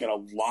 He's going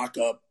to lock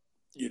up,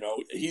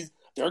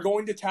 they're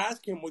going to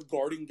task him with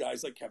guarding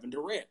guys like Kevin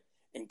Durant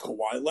and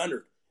Kawhi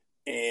Leonard.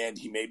 And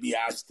he may be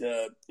asked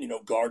to,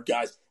 guard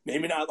guys,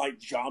 maybe not like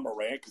John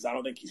Morant, because I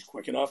don't think he's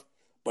quick enough,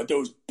 but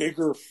those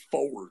bigger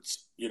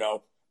forwards,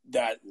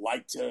 that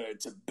like to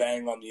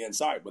bang on the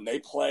inside. When they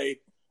play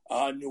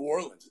New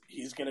Orleans,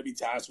 he's going to be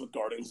tasked with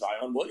guarding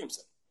Zion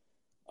Williamson.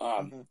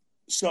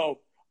 So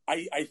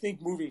I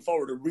think moving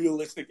forward, a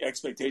realistic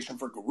expectation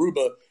for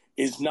Garuba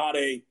is not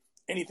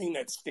anything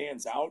that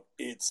stands out.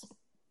 It's,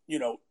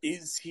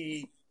 is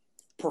he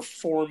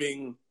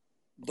performing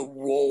the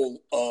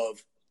role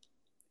of,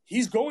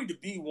 he's going to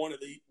be one of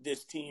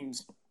this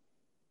team's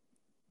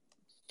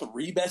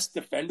three best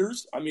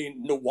defenders. I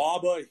mean,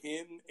 Nwaba,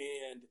 him,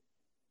 and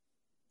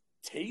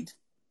Tate,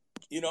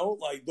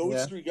 like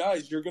those three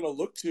guys you're going to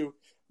look to.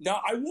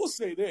 Now, I will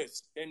say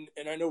this, and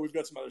I know we've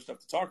got some other stuff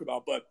to talk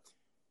about, but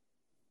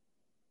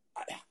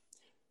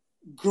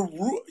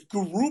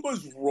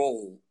Garuba's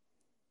role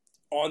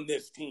on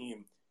this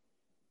team,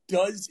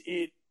 does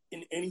it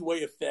in any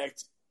way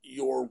affect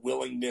your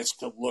willingness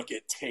to look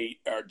at Tate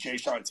or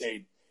Jayshawn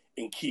Tate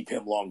and keep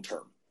him long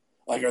term?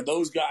 Like, are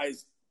those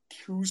guys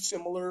too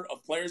similar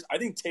of players? I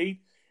think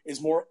Tate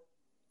has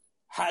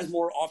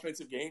more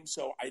offensive game,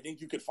 so I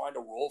think you could find a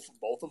role for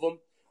both of them.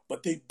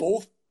 But they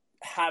both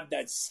have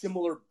that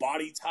similar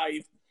body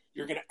type.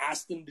 You're going to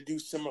ask them to do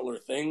similar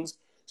things.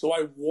 So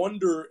I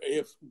wonder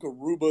if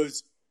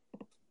Garuba's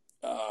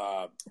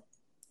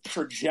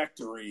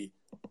trajectory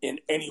in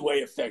any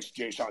way affects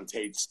Jayshawn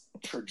Tate's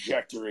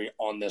trajectory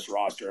on this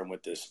roster and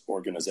with this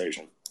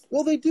organization.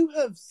 Well, they do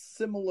have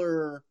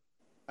similar,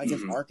 I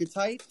guess,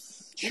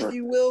 archetypes, if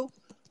you will.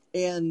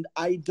 And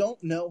I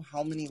don't know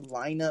how many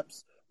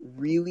lineups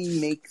really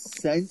make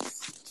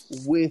sense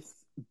with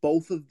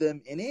both of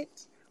them in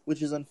it,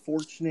 which is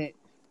unfortunate,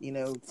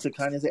 to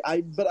kind of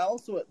say. But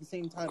also at the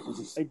same time,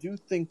 I do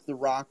think the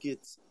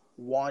Rockets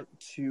want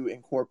to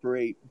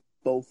incorporate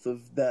both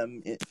of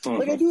them in.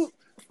 Like, I do,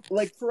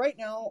 like, for right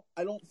now,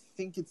 I don't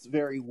think it's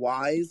very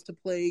wise to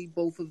play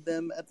both of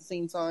them at the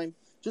same time,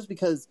 just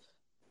because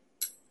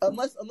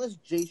unless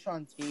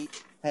Jayshawn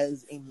Tate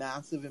has a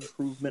massive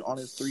improvement on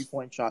his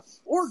three-point shot,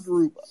 or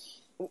Garuba,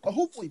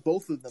 hopefully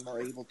both of them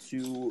are able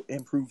to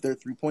improve their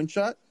three-point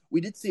shot. We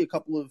did see a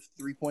couple of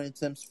three-point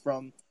attempts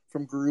from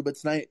Garuba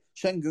tonight.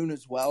 Şengün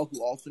as well,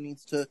 who also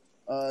needs to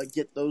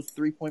get those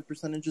three-point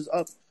percentages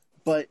up.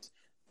 But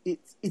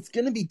it's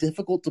going to be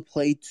difficult to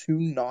play two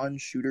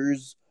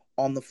non-shooters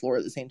on the floor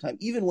at the same time,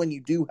 even when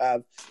you do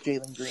have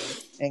Jalen Green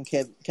and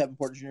Kevin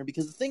Porter Jr.,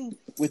 because the thing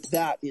with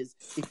that is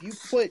if you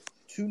put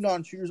two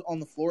non-shooters on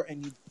the floor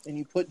and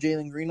you put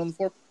Jalen Green on the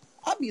floor,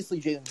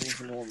 obviously Jalen Green's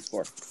going to win the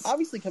score.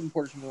 Obviously Kevin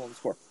Porter's going to win the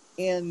score.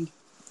 And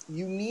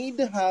you need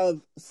to have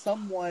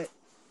somewhat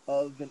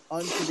of an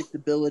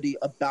unpredictability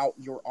about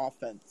your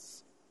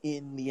offense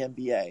in the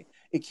NBA.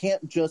 It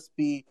can't just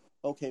be,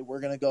 okay, we're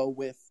gonna go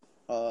with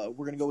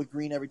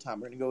Green every time.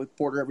 We're gonna go with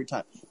Porter every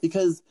time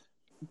because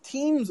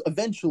teams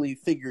eventually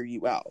figure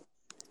you out,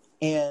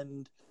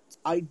 and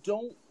I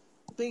don't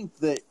think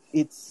that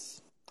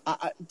it's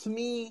to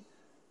me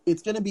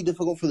it's going to be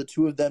difficult for the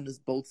two of them to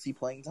both see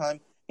playing time.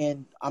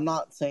 And I'm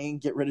not saying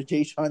get rid of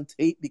Jayshawn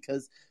Tate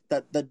because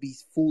that'd be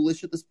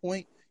foolish at this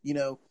point.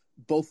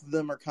 Both of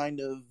them are kind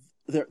of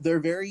they're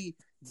very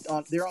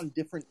they're on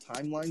different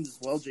timelines as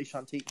well.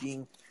 Jayshawn Tate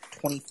being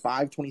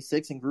 25,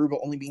 26, and Garuba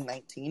only being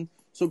 19.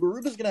 So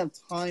Garuba's going to have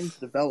time to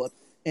develop,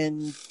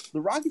 and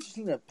the Rockets just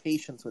need to have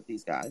patience with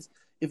these guys.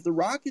 If the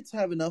Rockets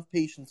have enough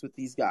patience with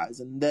these guys,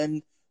 and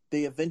then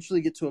they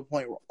eventually get to a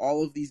point where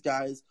all of these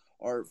guys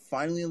are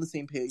finally on the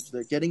same page,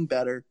 they're getting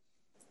better,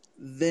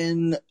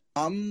 then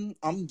I'm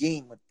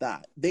game with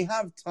that. They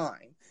have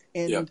time,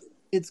 and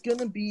it's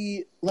gonna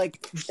be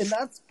like, and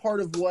that's part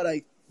of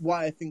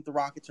why I think the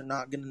Rockets are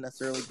not going to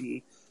necessarily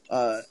be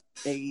a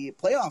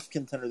playoff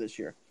contender this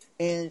year,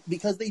 and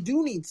because they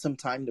do need some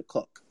time to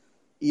cook.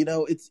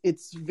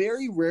 It's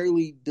very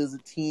rarely does a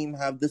team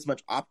have this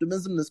much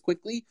optimism this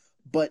quickly,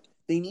 but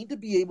they need to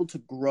be able to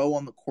grow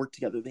on the court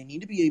together. They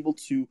need to be able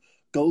to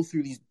go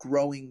through these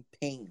growing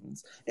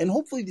pains. And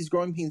hopefully these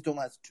growing pains don't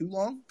last too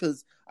long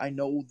because I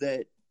know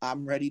that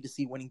I'm ready to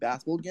see winning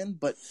basketball again.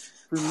 But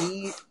for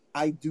me,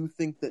 I do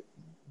think that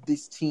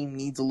this team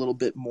needs a little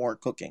bit more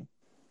cooking.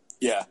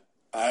 Yeah,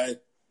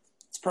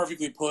 it's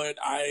perfectly put.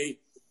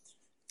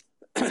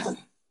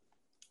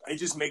 It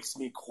just makes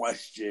me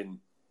question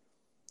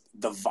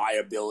the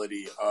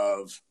viability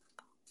of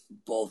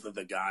both of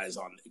the guys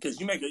because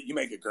you make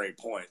a great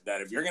point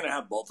that if you're going to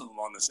have both of them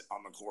on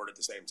the court at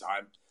the same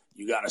time,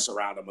 you got to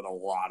surround them with a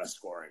lot of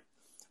scoring.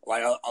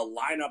 Like a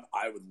lineup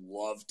I would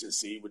love to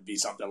see would be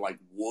something like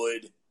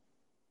Wood,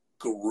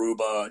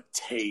 Garuba,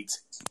 Tate,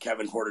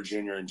 Kevin Porter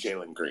Jr., and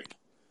Jalen Green.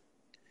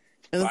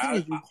 And the thing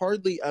is, you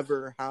hardly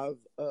ever have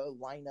a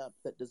lineup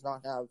that does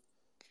not have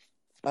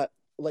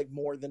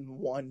more than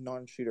one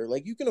non-shooter.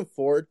 Like, you can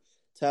afford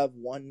to have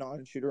one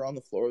non-shooter on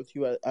the floor with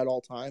you at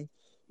all times,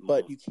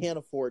 but you can't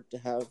afford to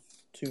have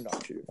two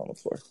non-shooters on the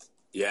floor.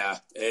 Yeah,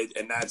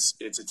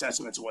 it's a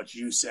testament to what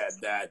you said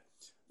that,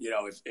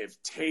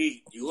 if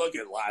Tate, you look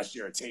at last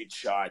year, Tate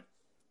shot,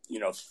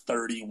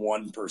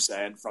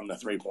 31% from the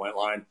three-point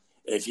line.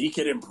 If he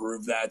could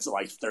improve that to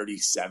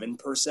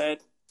 37%,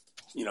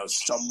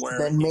 somewhere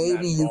then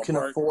maybe you ballpark, can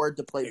afford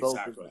to play both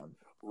of them.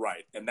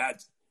 Right, and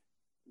that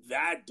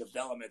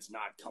development's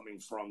not coming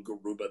from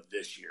Garuba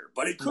this year,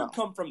 but it could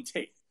come from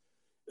Tate.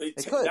 It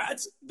could.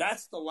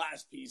 That's the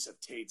last piece of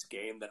Tate's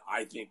game that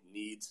I think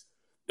needs.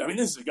 I mean,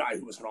 this is a guy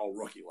who was an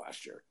all-rookie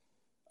last year.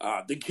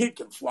 The kid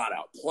can flat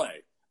out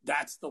play.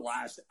 That's the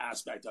last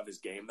aspect of his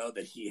game, though,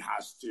 that he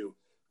has to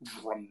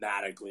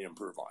dramatically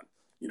improve on.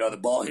 The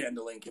ball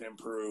handling can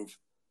improve,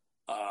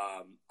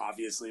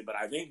 obviously, but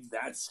I think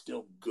that's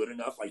still good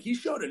enough. Like, he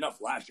showed enough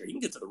last year. He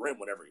can get to the rim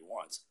whenever he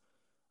wants.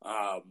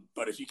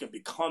 But if he can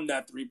become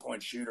that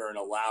three-point shooter and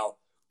allow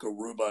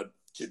Garuba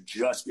to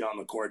just be on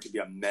the court, to be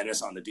a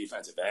menace on the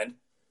defensive end,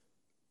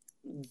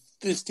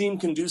 this team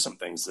can do some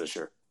things this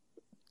year.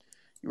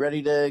 You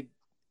ready to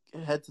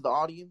head to the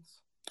audience?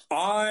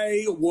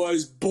 I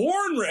was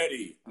born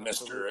ready,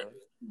 Mr.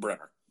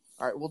 Brenner.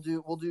 All right, we'll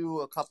do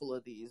a couple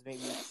of these,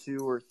 maybe 2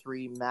 or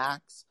 3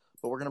 max.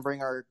 But we're gonna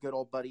bring our good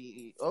old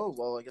buddy. Oh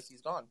well, I guess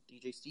he's gone.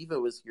 DJ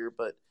Stevo is here,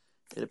 but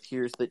it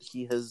appears that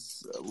he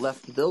has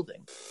left the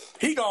building.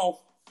 He go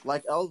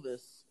like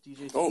Elvis.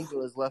 DJ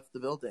Stevo has left the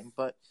building.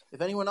 But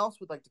if anyone else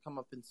would like to come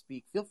up and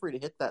speak, feel free to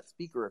hit that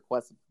speaker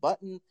request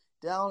button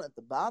down at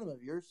the bottom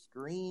of your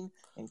screen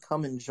and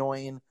come and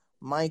join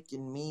Mike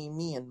and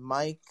me and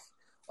Mike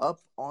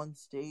up on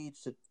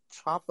stage to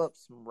chop up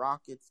some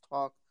Rockets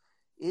talk.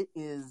 It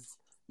is,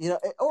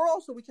 or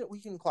also we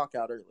can clock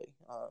out early.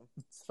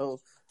 So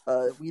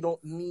we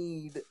don't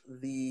need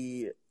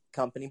the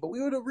company, but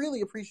we would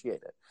really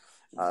appreciate it.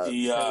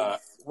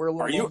 We're a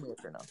little lonely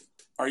right now.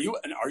 Are you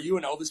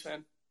an Elvis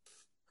fan?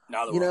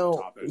 Now that we're on the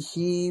topic.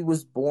 He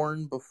was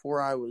born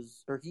before I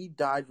was, or he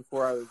died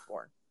before I was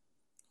born.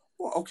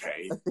 Well,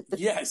 okay.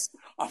 Yes,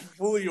 I'm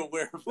fully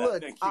aware of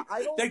that.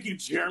 Look, Thank you,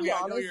 Jeremy.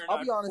 Honest, I know you're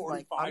not not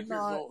 45 Mike,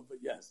 years old, but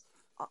yes.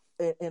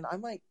 And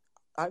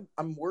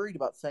I'm worried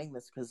about saying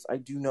this because I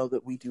do know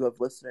that we do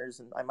have listeners,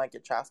 and I might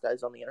get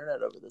chastised on the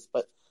internet over this,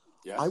 but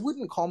I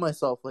wouldn't call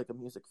myself a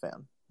music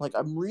fan.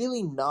 I'm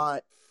really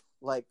not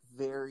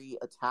very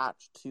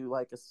attached to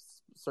a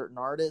certain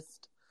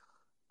artist.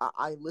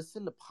 I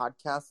listen to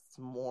podcasts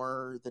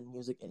more than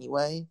music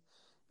anyway,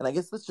 and I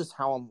guess that's just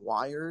how I'm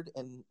wired,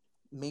 and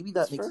maybe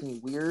that makes me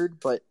weird,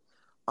 but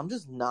I'm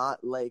just not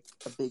a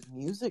big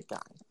music guy.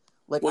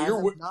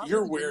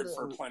 You're weird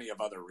for plenty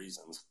of other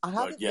reasons. I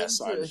haven't been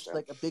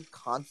to a big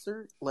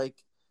concert. What?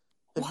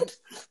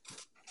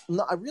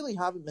 No, I really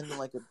haven't been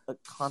to a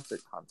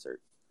concert.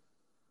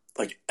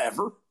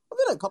 Ever? I've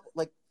been to a couple.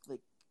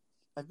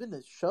 I've been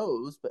to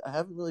shows, but I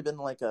haven't really been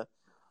to a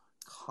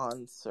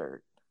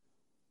concert.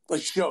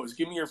 Shows.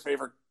 Give me your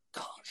favorite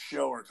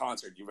show or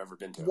concert you've ever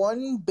been to.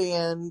 One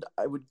band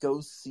I would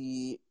go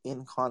see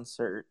in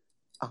concert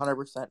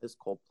 100% is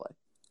Coldplay.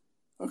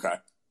 Okay.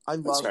 I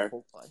love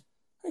Coldplay.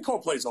 I think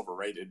Coldplay's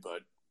overrated,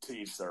 but to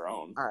each their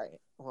own. All right.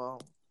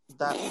 Well,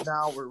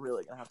 now we're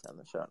really gonna have to end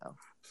the show now.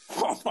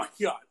 Oh my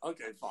god.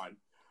 Okay, fine.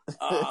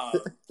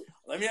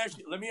 Let me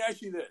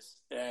ask you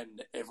this,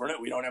 and if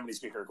we don't have any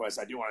speaker requests,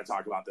 I do want to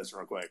talk about this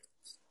real quick.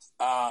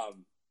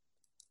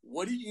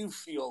 What do you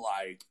feel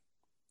like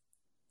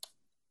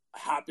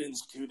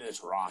happens to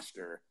this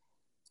roster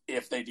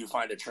if they do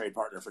find a trade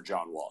partner for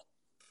John Wall?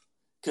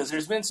 Because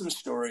there's been some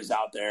stories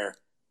out there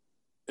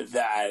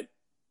that,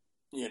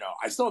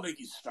 I still think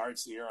he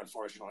starts the year,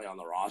 unfortunately, on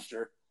the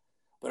roster.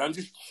 But I'm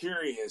just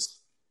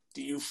curious,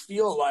 do you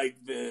feel like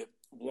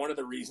one of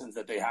the reasons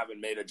that they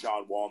haven't made a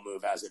John Wall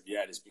move as of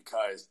yet is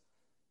because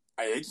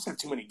they just have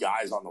too many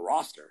guys on the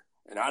roster?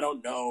 And I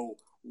don't know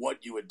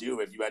what you would do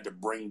if you had to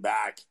bring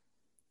back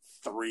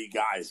 3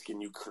 guys.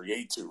 Can you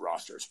create 2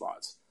 roster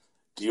spots?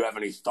 Do you have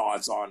any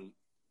thoughts on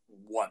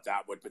what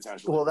that would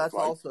potentially look like?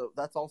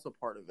 That's also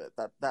part of it.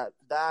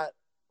 That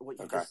what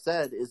you just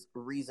said is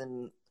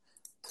reason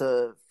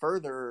to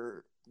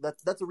further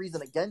that's a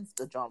reason against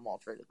a John Wall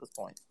trade at this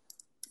point.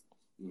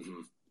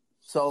 Mm-hmm.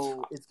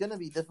 So it's going to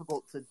be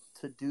difficult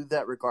to do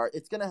that regard.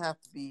 It's going to have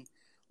to be,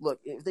 look,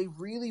 if they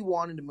really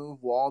wanted to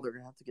move Wall, they're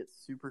going to have to get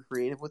super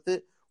creative with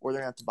it, or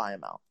they're going to have to buy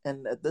him out.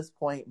 And at this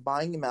point,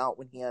 buying him out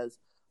when he has,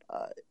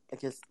 I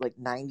guess, like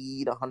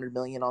 90 to 100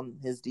 million on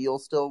his deal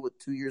still with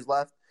 2 years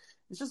left,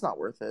 it's just not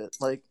worth it.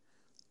 Like,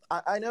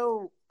 I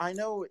know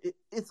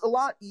it's a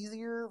lot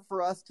easier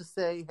for us to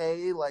say,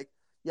 hey, like,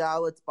 yeah,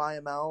 let's buy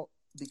him out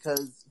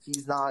because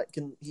he's not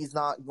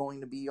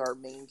going to be our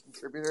main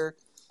contributor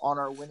on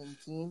our winning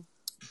team.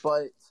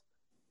 But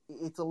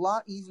it's a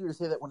lot easier to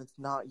say that when it's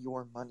not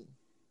your money.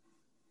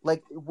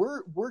 Like,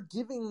 we're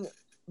giving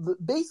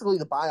basically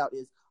the buyout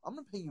is, I'm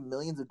going to pay you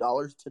millions of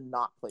dollars to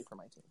not play for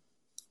my team.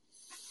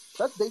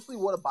 That's basically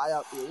what a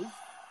buyout is.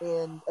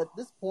 And at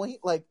this point,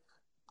 like,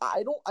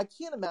 I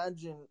can't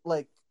imagine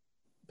like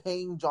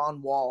paying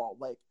John Wall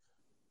like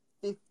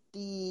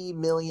 $50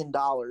 million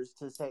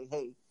to say,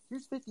 hey,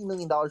 here's $50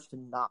 million to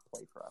not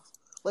play for us.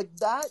 Like,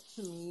 that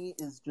to me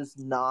is just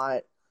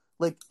not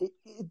like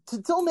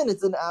to Tillman.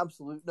 It's an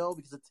absolute no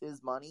because it's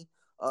his money,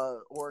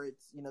 or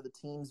it's the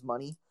team's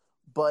money.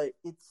 But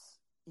it's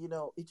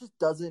it just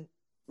doesn't,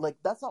 like,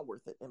 that's not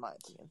worth it in my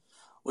opinion.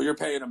 Well, you're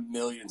paying them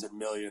millions and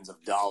millions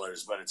of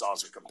dollars, but it's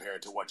also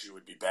compared to what you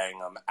would be paying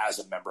them as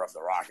a member of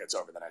the Rockets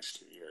over the next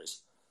 2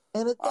 years.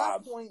 And at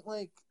that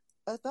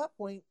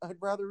point, I'd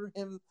rather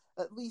him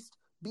at least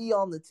be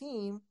on the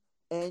team,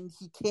 and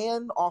he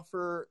can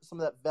offer some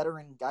of that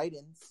veteran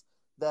guidance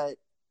that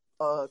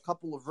a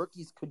couple of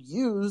rookies could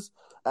use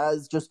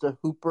as just a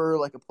hooper,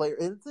 like a player.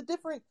 And it's a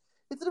different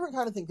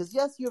kind of thing because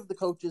yes, you have the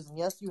coaches, and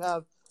yes, you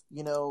have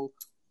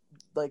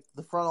like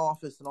the front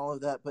office and all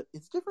of that, but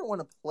it's different when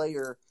a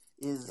player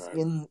is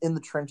in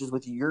the trenches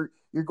with you.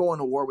 You're going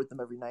to war with them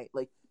every night.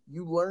 Like,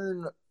 you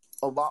learn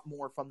a lot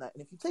more from that.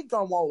 And if you take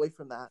John Wall away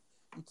from that,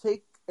 you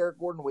take Eric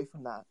Gordon away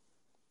from that,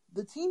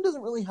 the team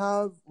doesn't really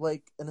have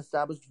like an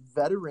established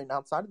veteran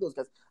outside of those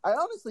guys. I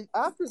honestly,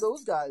 after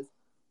those guys,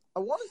 I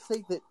want to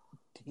say that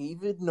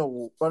DJ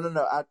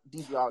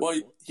Augustine.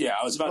 Well, yeah,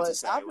 I was about to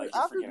say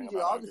after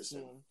DJ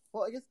Augustine.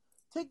 Well, I guess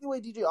take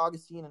away DJ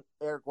Augustine and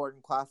Eric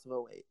Gordon class of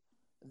 08,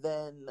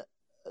 then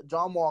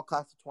John Wall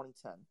class of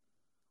 2010.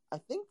 I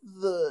think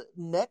the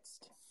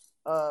next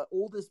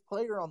oldest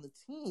player on the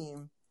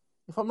team,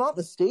 if I'm not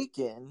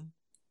mistaken,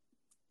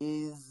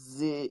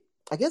 is it?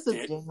 I guess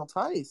it's Daniel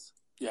Tice.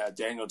 Yeah,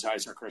 Daniel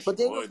Tice or Christian Wood.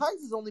 But Daniel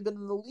Tice has only been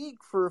in the league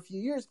for a few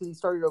years because he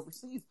started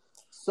overseas.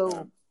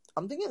 So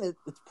I'm thinking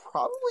it's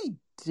probably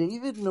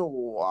David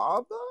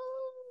Nwaba.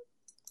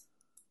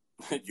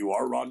 You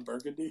are Ron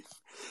Burgundy?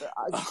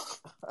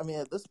 I mean,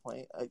 at this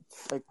point, I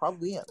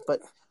probably am.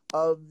 But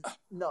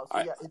no,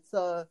 so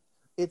yeah,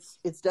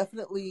 it's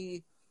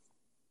definitely.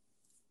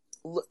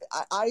 Look,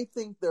 I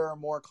think there are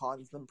more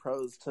cons than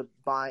pros to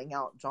buying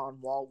out John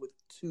Wall with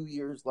 2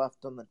 years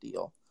left on the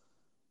deal.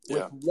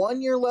 Yeah. With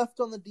 1 year left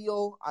on the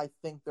deal, I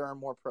think there are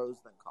more pros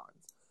than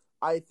cons.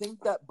 I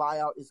think that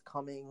buyout is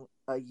coming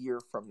a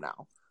year from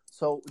now.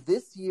 So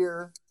this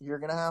year, you're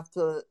going to have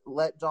to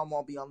let John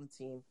Wall be on the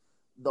team.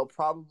 They'll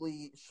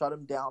probably shut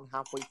him down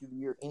halfway through the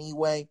year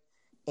anyway,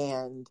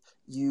 and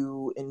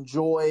you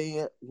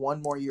enjoy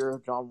 1 more year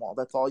of John Wall.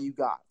 That's all you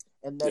got.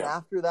 And then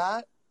after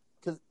that,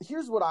 because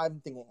here's what I'm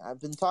thinking.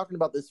 I've been talking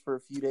about this for a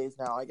few days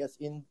now, I guess,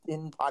 in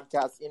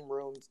podcasts, in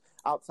rooms,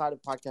 outside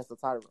of podcasts,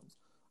 outside of rooms.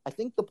 I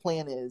think the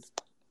plan is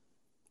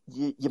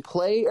you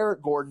play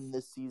Eric Gordon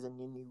this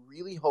season, and you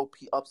really hope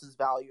he ups his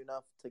value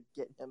enough to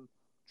get him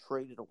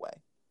traded away.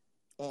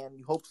 And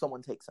you hope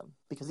someone takes him.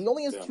 Because he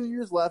only has 2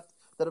 years left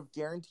that have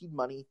guaranteed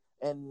money,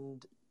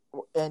 and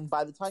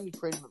by the time you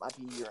trade him, it might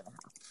be a year and a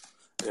half.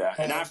 Yeah,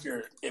 and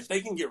if they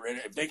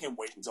can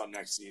wait until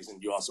next season,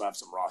 you also have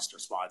some roster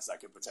spots that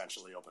could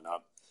potentially open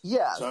up.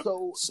 Yeah,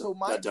 so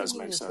my that does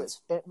make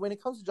sense. This. When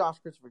it comes to Josh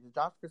Christopher, because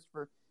Josh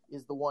Christopher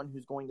is the one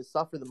who's going to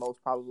suffer the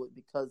most probably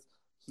because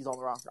he's on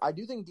the roster. I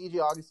do think DJ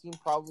Augustine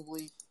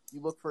probably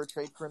you look for a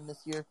trade for him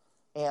this year,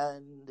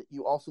 and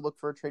you also look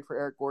for a trade for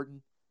Eric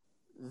Gordon.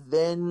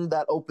 then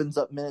that opens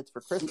up minutes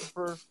for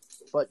Christopher,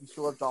 but you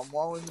still have John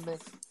Wall in the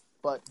mix.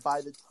 But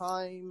by the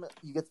time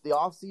you get to the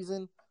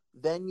offseason,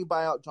 then you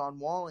buy out John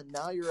Wall, and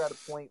now you're at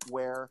a point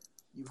where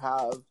you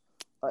have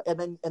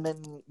and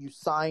then you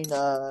sign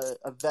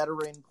a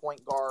veteran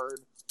point guard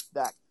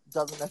that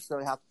doesn't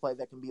necessarily have to play,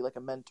 that can be like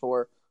a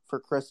mentor for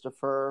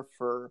Christopher,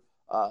 for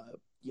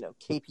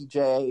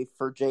KPJ,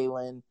 for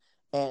Jalen,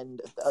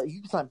 and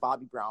you can sign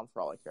Bobby Brown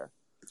for all I care.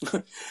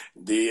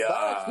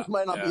 That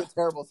might not be a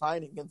terrible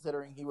signing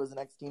considering he was an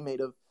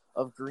ex-teammate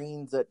of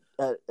Green's at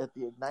the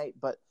Ignite,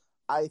 but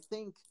I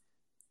think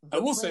I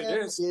will say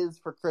this is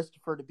for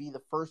Christopher to be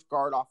the first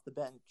guard off the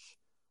bench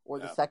or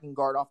the second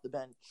guard off the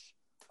bench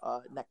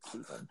next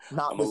season.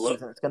 Not this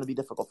season. It's going to be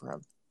difficult for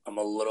him. I'm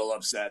a little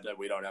upset that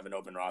we don't have an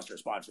open roster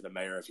spot for the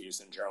mayor of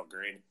Houston, Gerald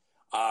Green.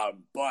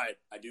 But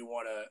I do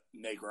want to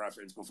make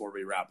reference before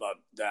we wrap up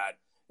that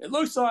it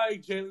looks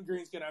like Jalen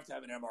Green's going to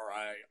have an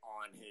MRI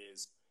on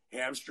his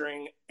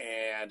hamstring,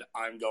 and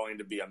I'm going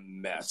to be a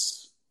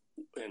mess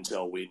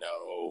until we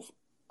know.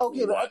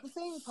 Okay, but at the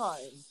same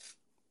time,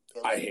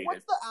 I hate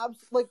what's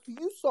it.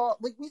 We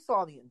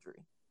saw the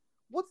injury.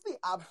 What's the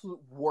absolute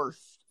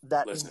worst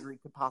that injury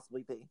could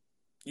possibly be?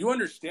 You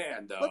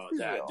understand though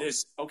that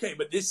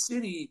this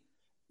city,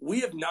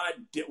 we have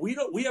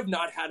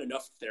not had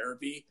enough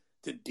therapy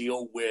to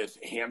deal with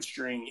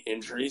hamstring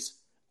injuries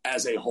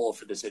as a whole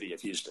for the city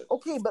of Houston.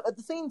 Okay, but at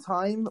the same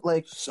time,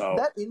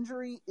 that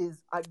injury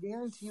is, I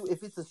guarantee you,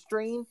 if it's a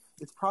strain,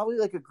 it's probably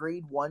like a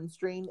grade 1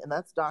 strain, and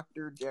that's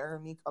Dr.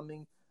 Jeremy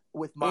coming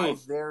with my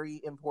very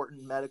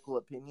important medical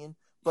opinion.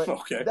 But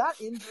that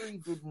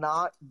injury did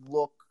not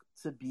look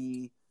to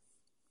be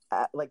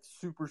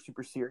super,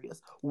 super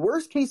serious.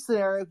 Worst case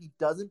scenario, he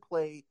doesn't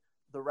play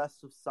the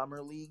rest of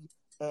Summer League,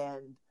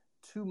 and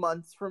 2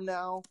 months from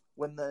now,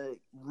 when the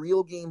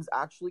real games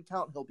actually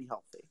count, he'll be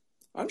healthy.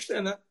 I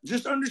understand that.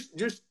 Just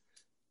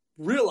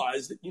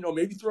realize that,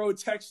 maybe throw a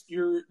text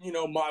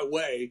my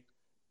way,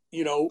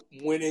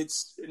 when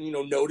it's,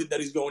 noted that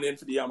he's going in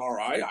for the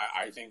MRI.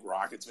 I think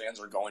Rockets fans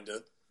are going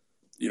to,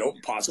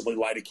 possibly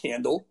light a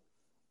candle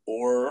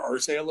or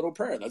say a little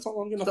prayer. That's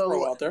all I'm going to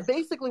throw out there.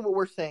 Basically what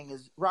we're saying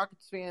is,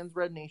 Rockets fans,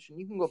 Red Nation,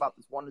 you can go about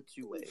this one of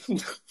two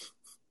ways.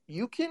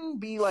 You can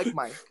be like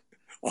Mike.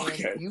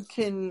 Okay. You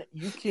can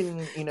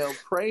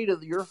pray to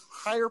your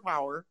higher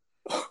power,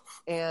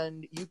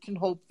 and you can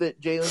hope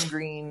that Jalen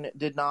Green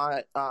did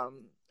not,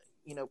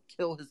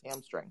 kill his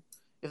hamstring.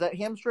 If that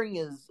hamstring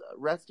is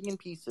resting in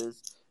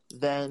pieces,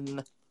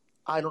 then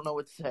I don't know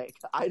what to say.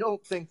 I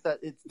don't think that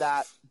it's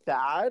that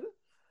bad.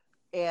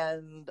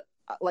 And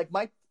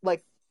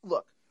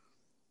look.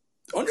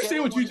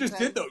 Understand what you just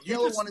did, though.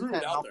 You just threw it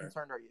out there. How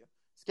concerned are you?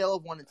 Scale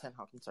of 1 to 10,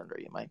 how concerned are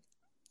you, Mike?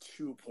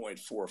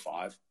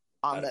 2.45.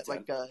 I'm at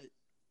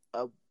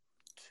a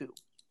 2.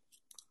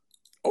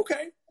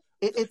 Okay.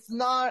 It's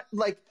not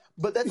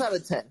but that's out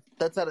of 10.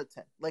 That's out of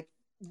 10.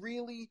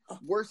 Really,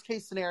 worst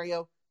case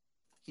scenario,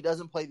 he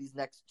doesn't play these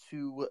next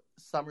 2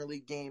 Summer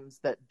League games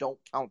that don't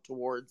count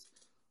towards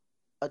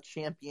a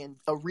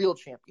real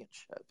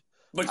championship.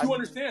 But you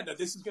understand that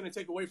this is going to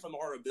take away from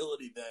our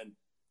ability then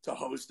to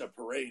host a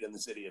parade in the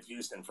city of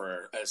Houston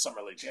for a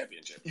Summer League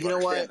championship. You know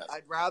what?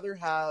 I'd rather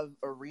have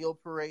a real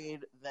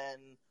parade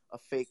than a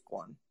fake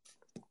one.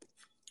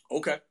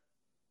 Okay.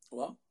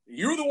 Well,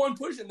 you're the one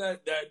pushing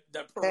that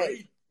parade.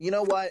 Hey, you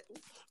know what?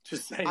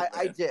 Just saying.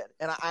 I did,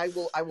 and I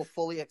will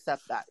fully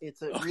accept that.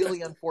 It's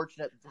really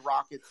unfortunate the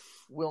Rockets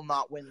will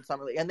not win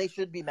Summer League, and they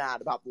should be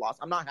mad about the loss.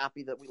 I'm not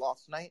happy that we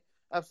lost tonight.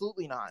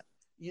 Absolutely not.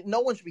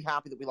 No one should be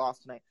happy that we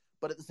lost tonight.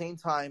 But at the same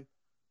time,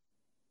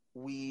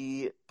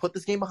 we put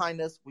this game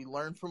behind us. We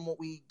learn from what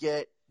we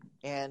get,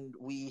 and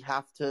we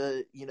have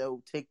to,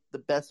 take the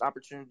best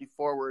opportunity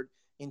forward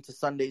into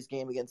Sunday's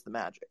game against the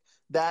Magic.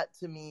 That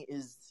to me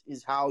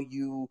is how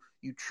you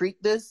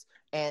treat this,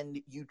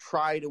 and you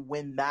try to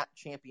win that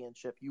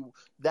championship.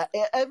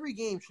 Every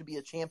game should be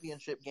a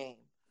championship game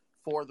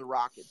for the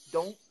Rockets.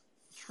 Don't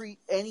treat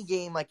any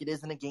game like it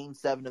isn't a Game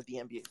 7 of the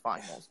NBA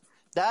Finals.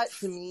 That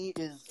to me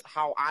is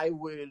how I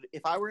would,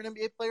 if I were an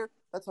NBA player,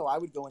 that's how I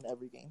would go in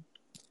every game.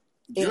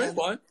 Good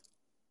one.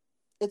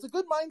 It's a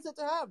good mindset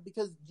to have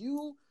because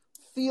you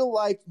feel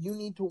like you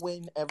need to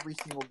win every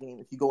single game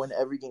if you go into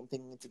every game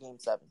thinking it's a Game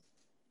 7.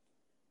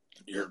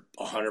 You're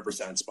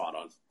 100% spot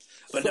on.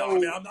 But no, I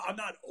mean, I'm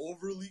not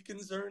overly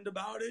concerned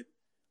about it.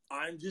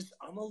 I'm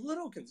a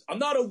little concerned. I'm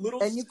not a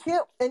little. And you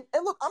can't. And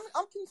look,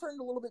 I'm concerned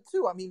a little bit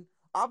too. I mean,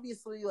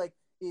 obviously,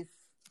 if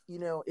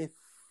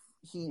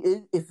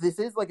this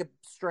is like a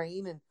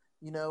strain and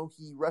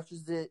he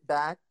rushes it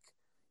back,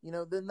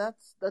 then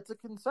that's a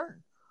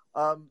concern.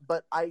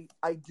 But I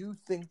do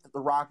think that the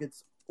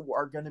Rockets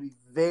are going to be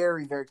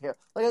very, very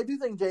careful. I do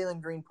think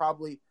Jalen Green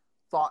probably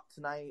thought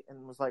tonight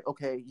and was like,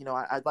 okay,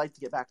 I'd like to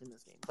get back in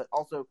this game. But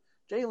also,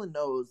 Jalen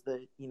knows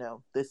that,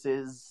 this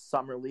is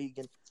Summer League.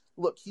 And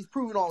look, he's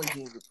proven all he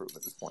needs to prove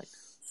at this point.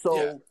 So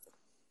yeah.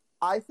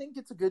 I think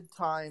it's a good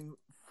time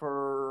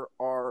for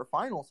our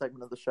final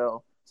segment of the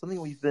show. Something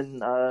we've been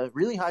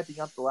really hyping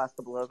up the last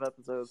couple of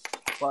episodes.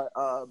 But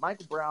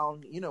Michael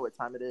Brown, you know what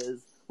time it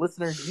is.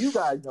 Listeners, you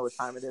guys know what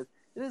time it is.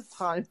 It is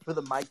time for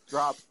the mic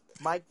drop.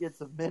 Mike gets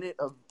a minute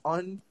of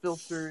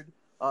unfiltered,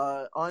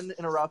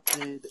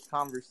 uninterrupted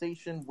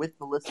conversation with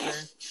the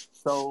listeners.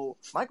 So,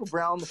 Michael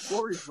Brown, the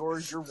floor is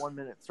yours. Your 1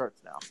 minute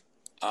starts now.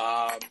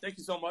 Thank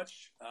you so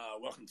much.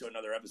 Welcome to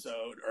another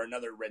episode or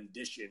another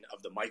rendition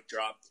of the mic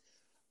drop.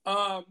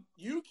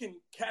 You can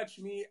catch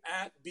me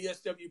at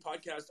BSW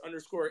Podcast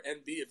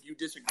 _NB if you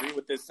disagree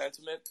with this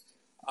sentiment.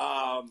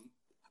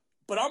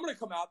 But I'm going to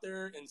come out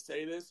there and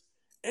say this.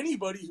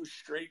 Anybody who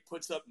straight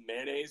puts up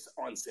mayonnaise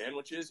on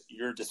sandwiches,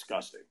 you're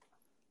disgusting.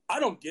 I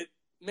don't get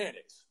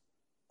mayonnaise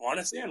on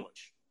a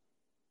sandwich.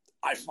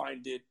 I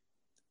find it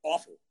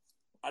awful.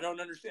 I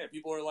don't understand.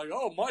 People are like,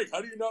 oh, Mike,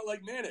 how do you not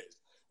like mayonnaise?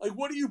 Like,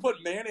 what do you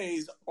put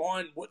mayonnaise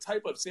on? What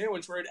type of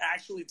sandwich where it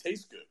actually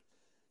tastes good?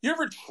 You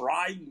ever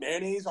tried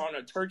mayonnaise on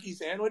a turkey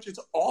sandwich? It's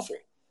awful.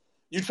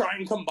 You try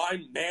and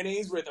combine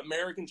mayonnaise with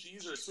American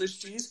cheese or Swiss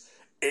cheese,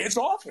 it's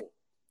awful.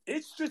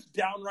 It's just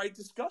downright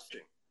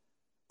disgusting.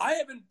 I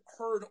haven't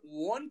heard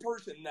one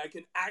person that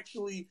can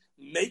actually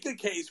make a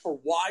case for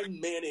why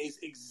mayonnaise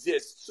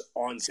exists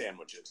on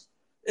sandwiches.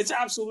 It's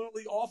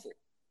absolutely awful.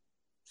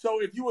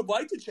 So if you would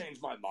like to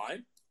change my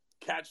mind,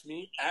 catch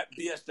me at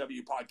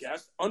BSW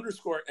Podcast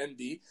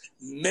 _NB.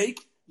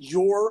 Make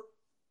your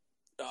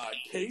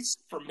case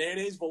for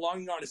mayonnaise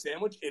belonging on a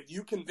sandwich. If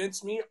you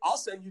convince me, I'll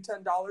send you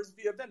 $10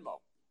 via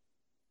Venmo.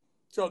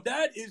 So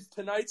that is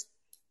tonight's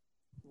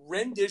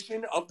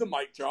rendition of the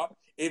mic drop.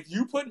 If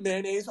you put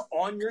mayonnaise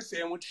on your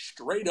sandwich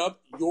straight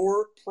up,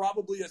 you're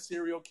probably a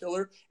serial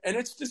killer, and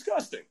it's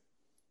disgusting.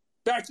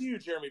 Back to you,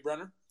 Jeremy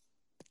Brenner.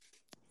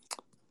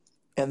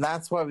 And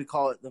that's why we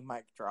call it the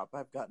mic drop.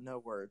 I've got no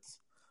words.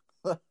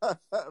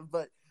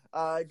 But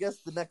I guess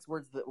the next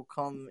words that will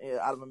come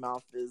out of my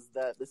mouth is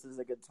that this is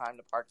a good time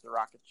to park the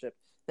rocket ship.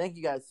 Thank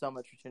you guys so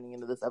much for tuning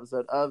into this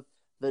episode of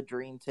The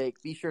Dream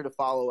Take. Be sure to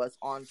follow us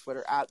on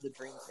Twitter at The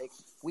Dream Take.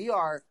 We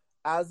are,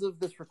 as of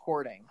this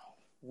recording,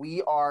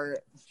 we are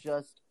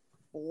just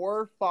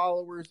 4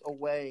 followers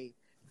away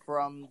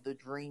from The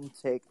Dream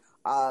Take.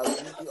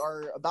 We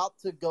are about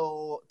to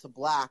go to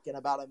black in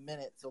about a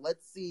minute. So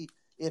let's see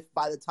if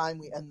by the time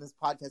we end this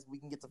podcast, we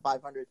can get to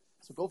 500.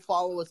 So go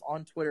follow us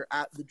on Twitter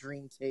at The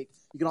Dream Take.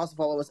 You can also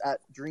follow us at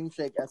Dream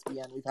Shake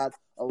SBN. We've had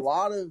a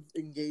lot of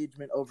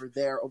engagement over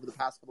there over the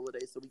past couple of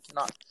days, so we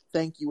cannot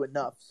thank you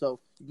enough. So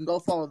you can go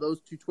follow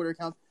those 2 Twitter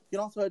accounts. You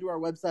can also head to our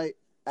website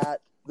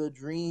at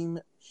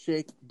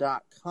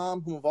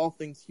thedreamshake.com, home of all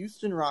things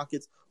Houston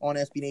Rockets on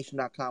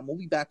SBNation.com. We'll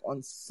be back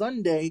on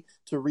Sunday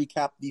to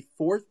recap the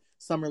 4th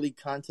Summer League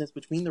contest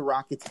between the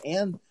Rockets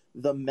and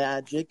the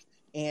Magic.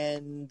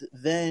 And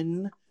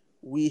then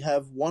we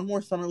have one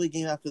more Summer League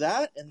game after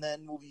that, and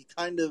then we'll be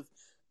kind of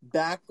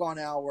back on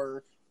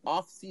our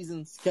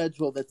off-season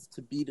schedule that's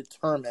to be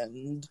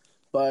determined,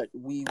 but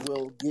we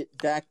will get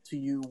back to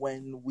you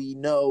when we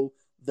know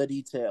the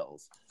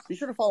details. Be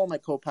sure to follow my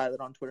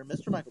co-pilot on Twitter,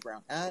 Mr. Michael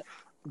Brown, at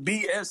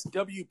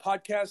BSW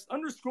Podcast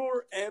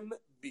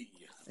 _MB.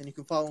 And you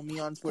can follow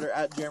me on Twitter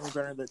at Jeremy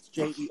Brenner. That's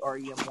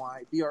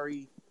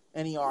JEREMYBRENER.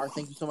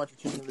 Thank you so much for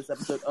tuning in to this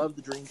episode of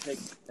The Dream Take.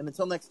 And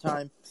until next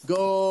time,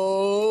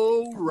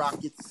 go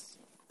Rockets.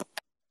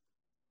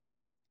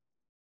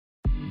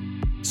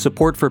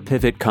 Support for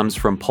Pivot comes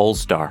from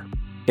Polestar.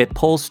 At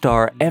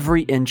Polestar,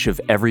 every inch of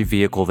every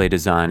vehicle they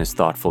design is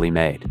thoughtfully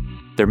made.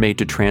 They're made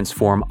to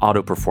transform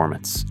auto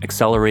performance,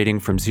 accelerating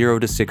from 0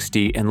 to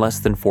 60 in less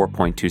than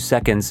 4.2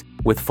 seconds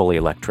with fully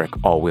electric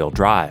all-wheel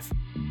drive.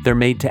 They're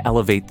made to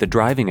elevate the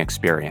driving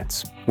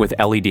experience with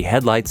LED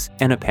headlights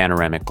and a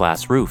panoramic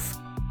glass roof.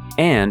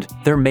 And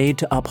they're made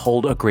to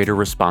uphold a greater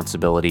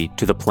responsibility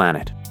to the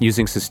planet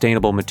using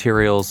sustainable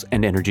materials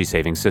and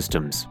energy-saving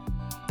systems.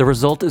 The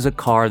result is a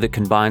car that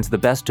combines the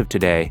best of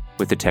today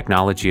with the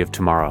technology of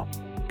tomorrow.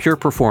 Pure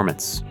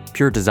performance,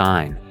 pure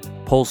design.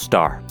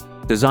 Polestar.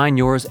 Design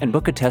yours and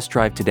book a test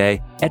drive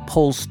today at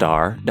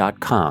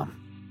polestar.com.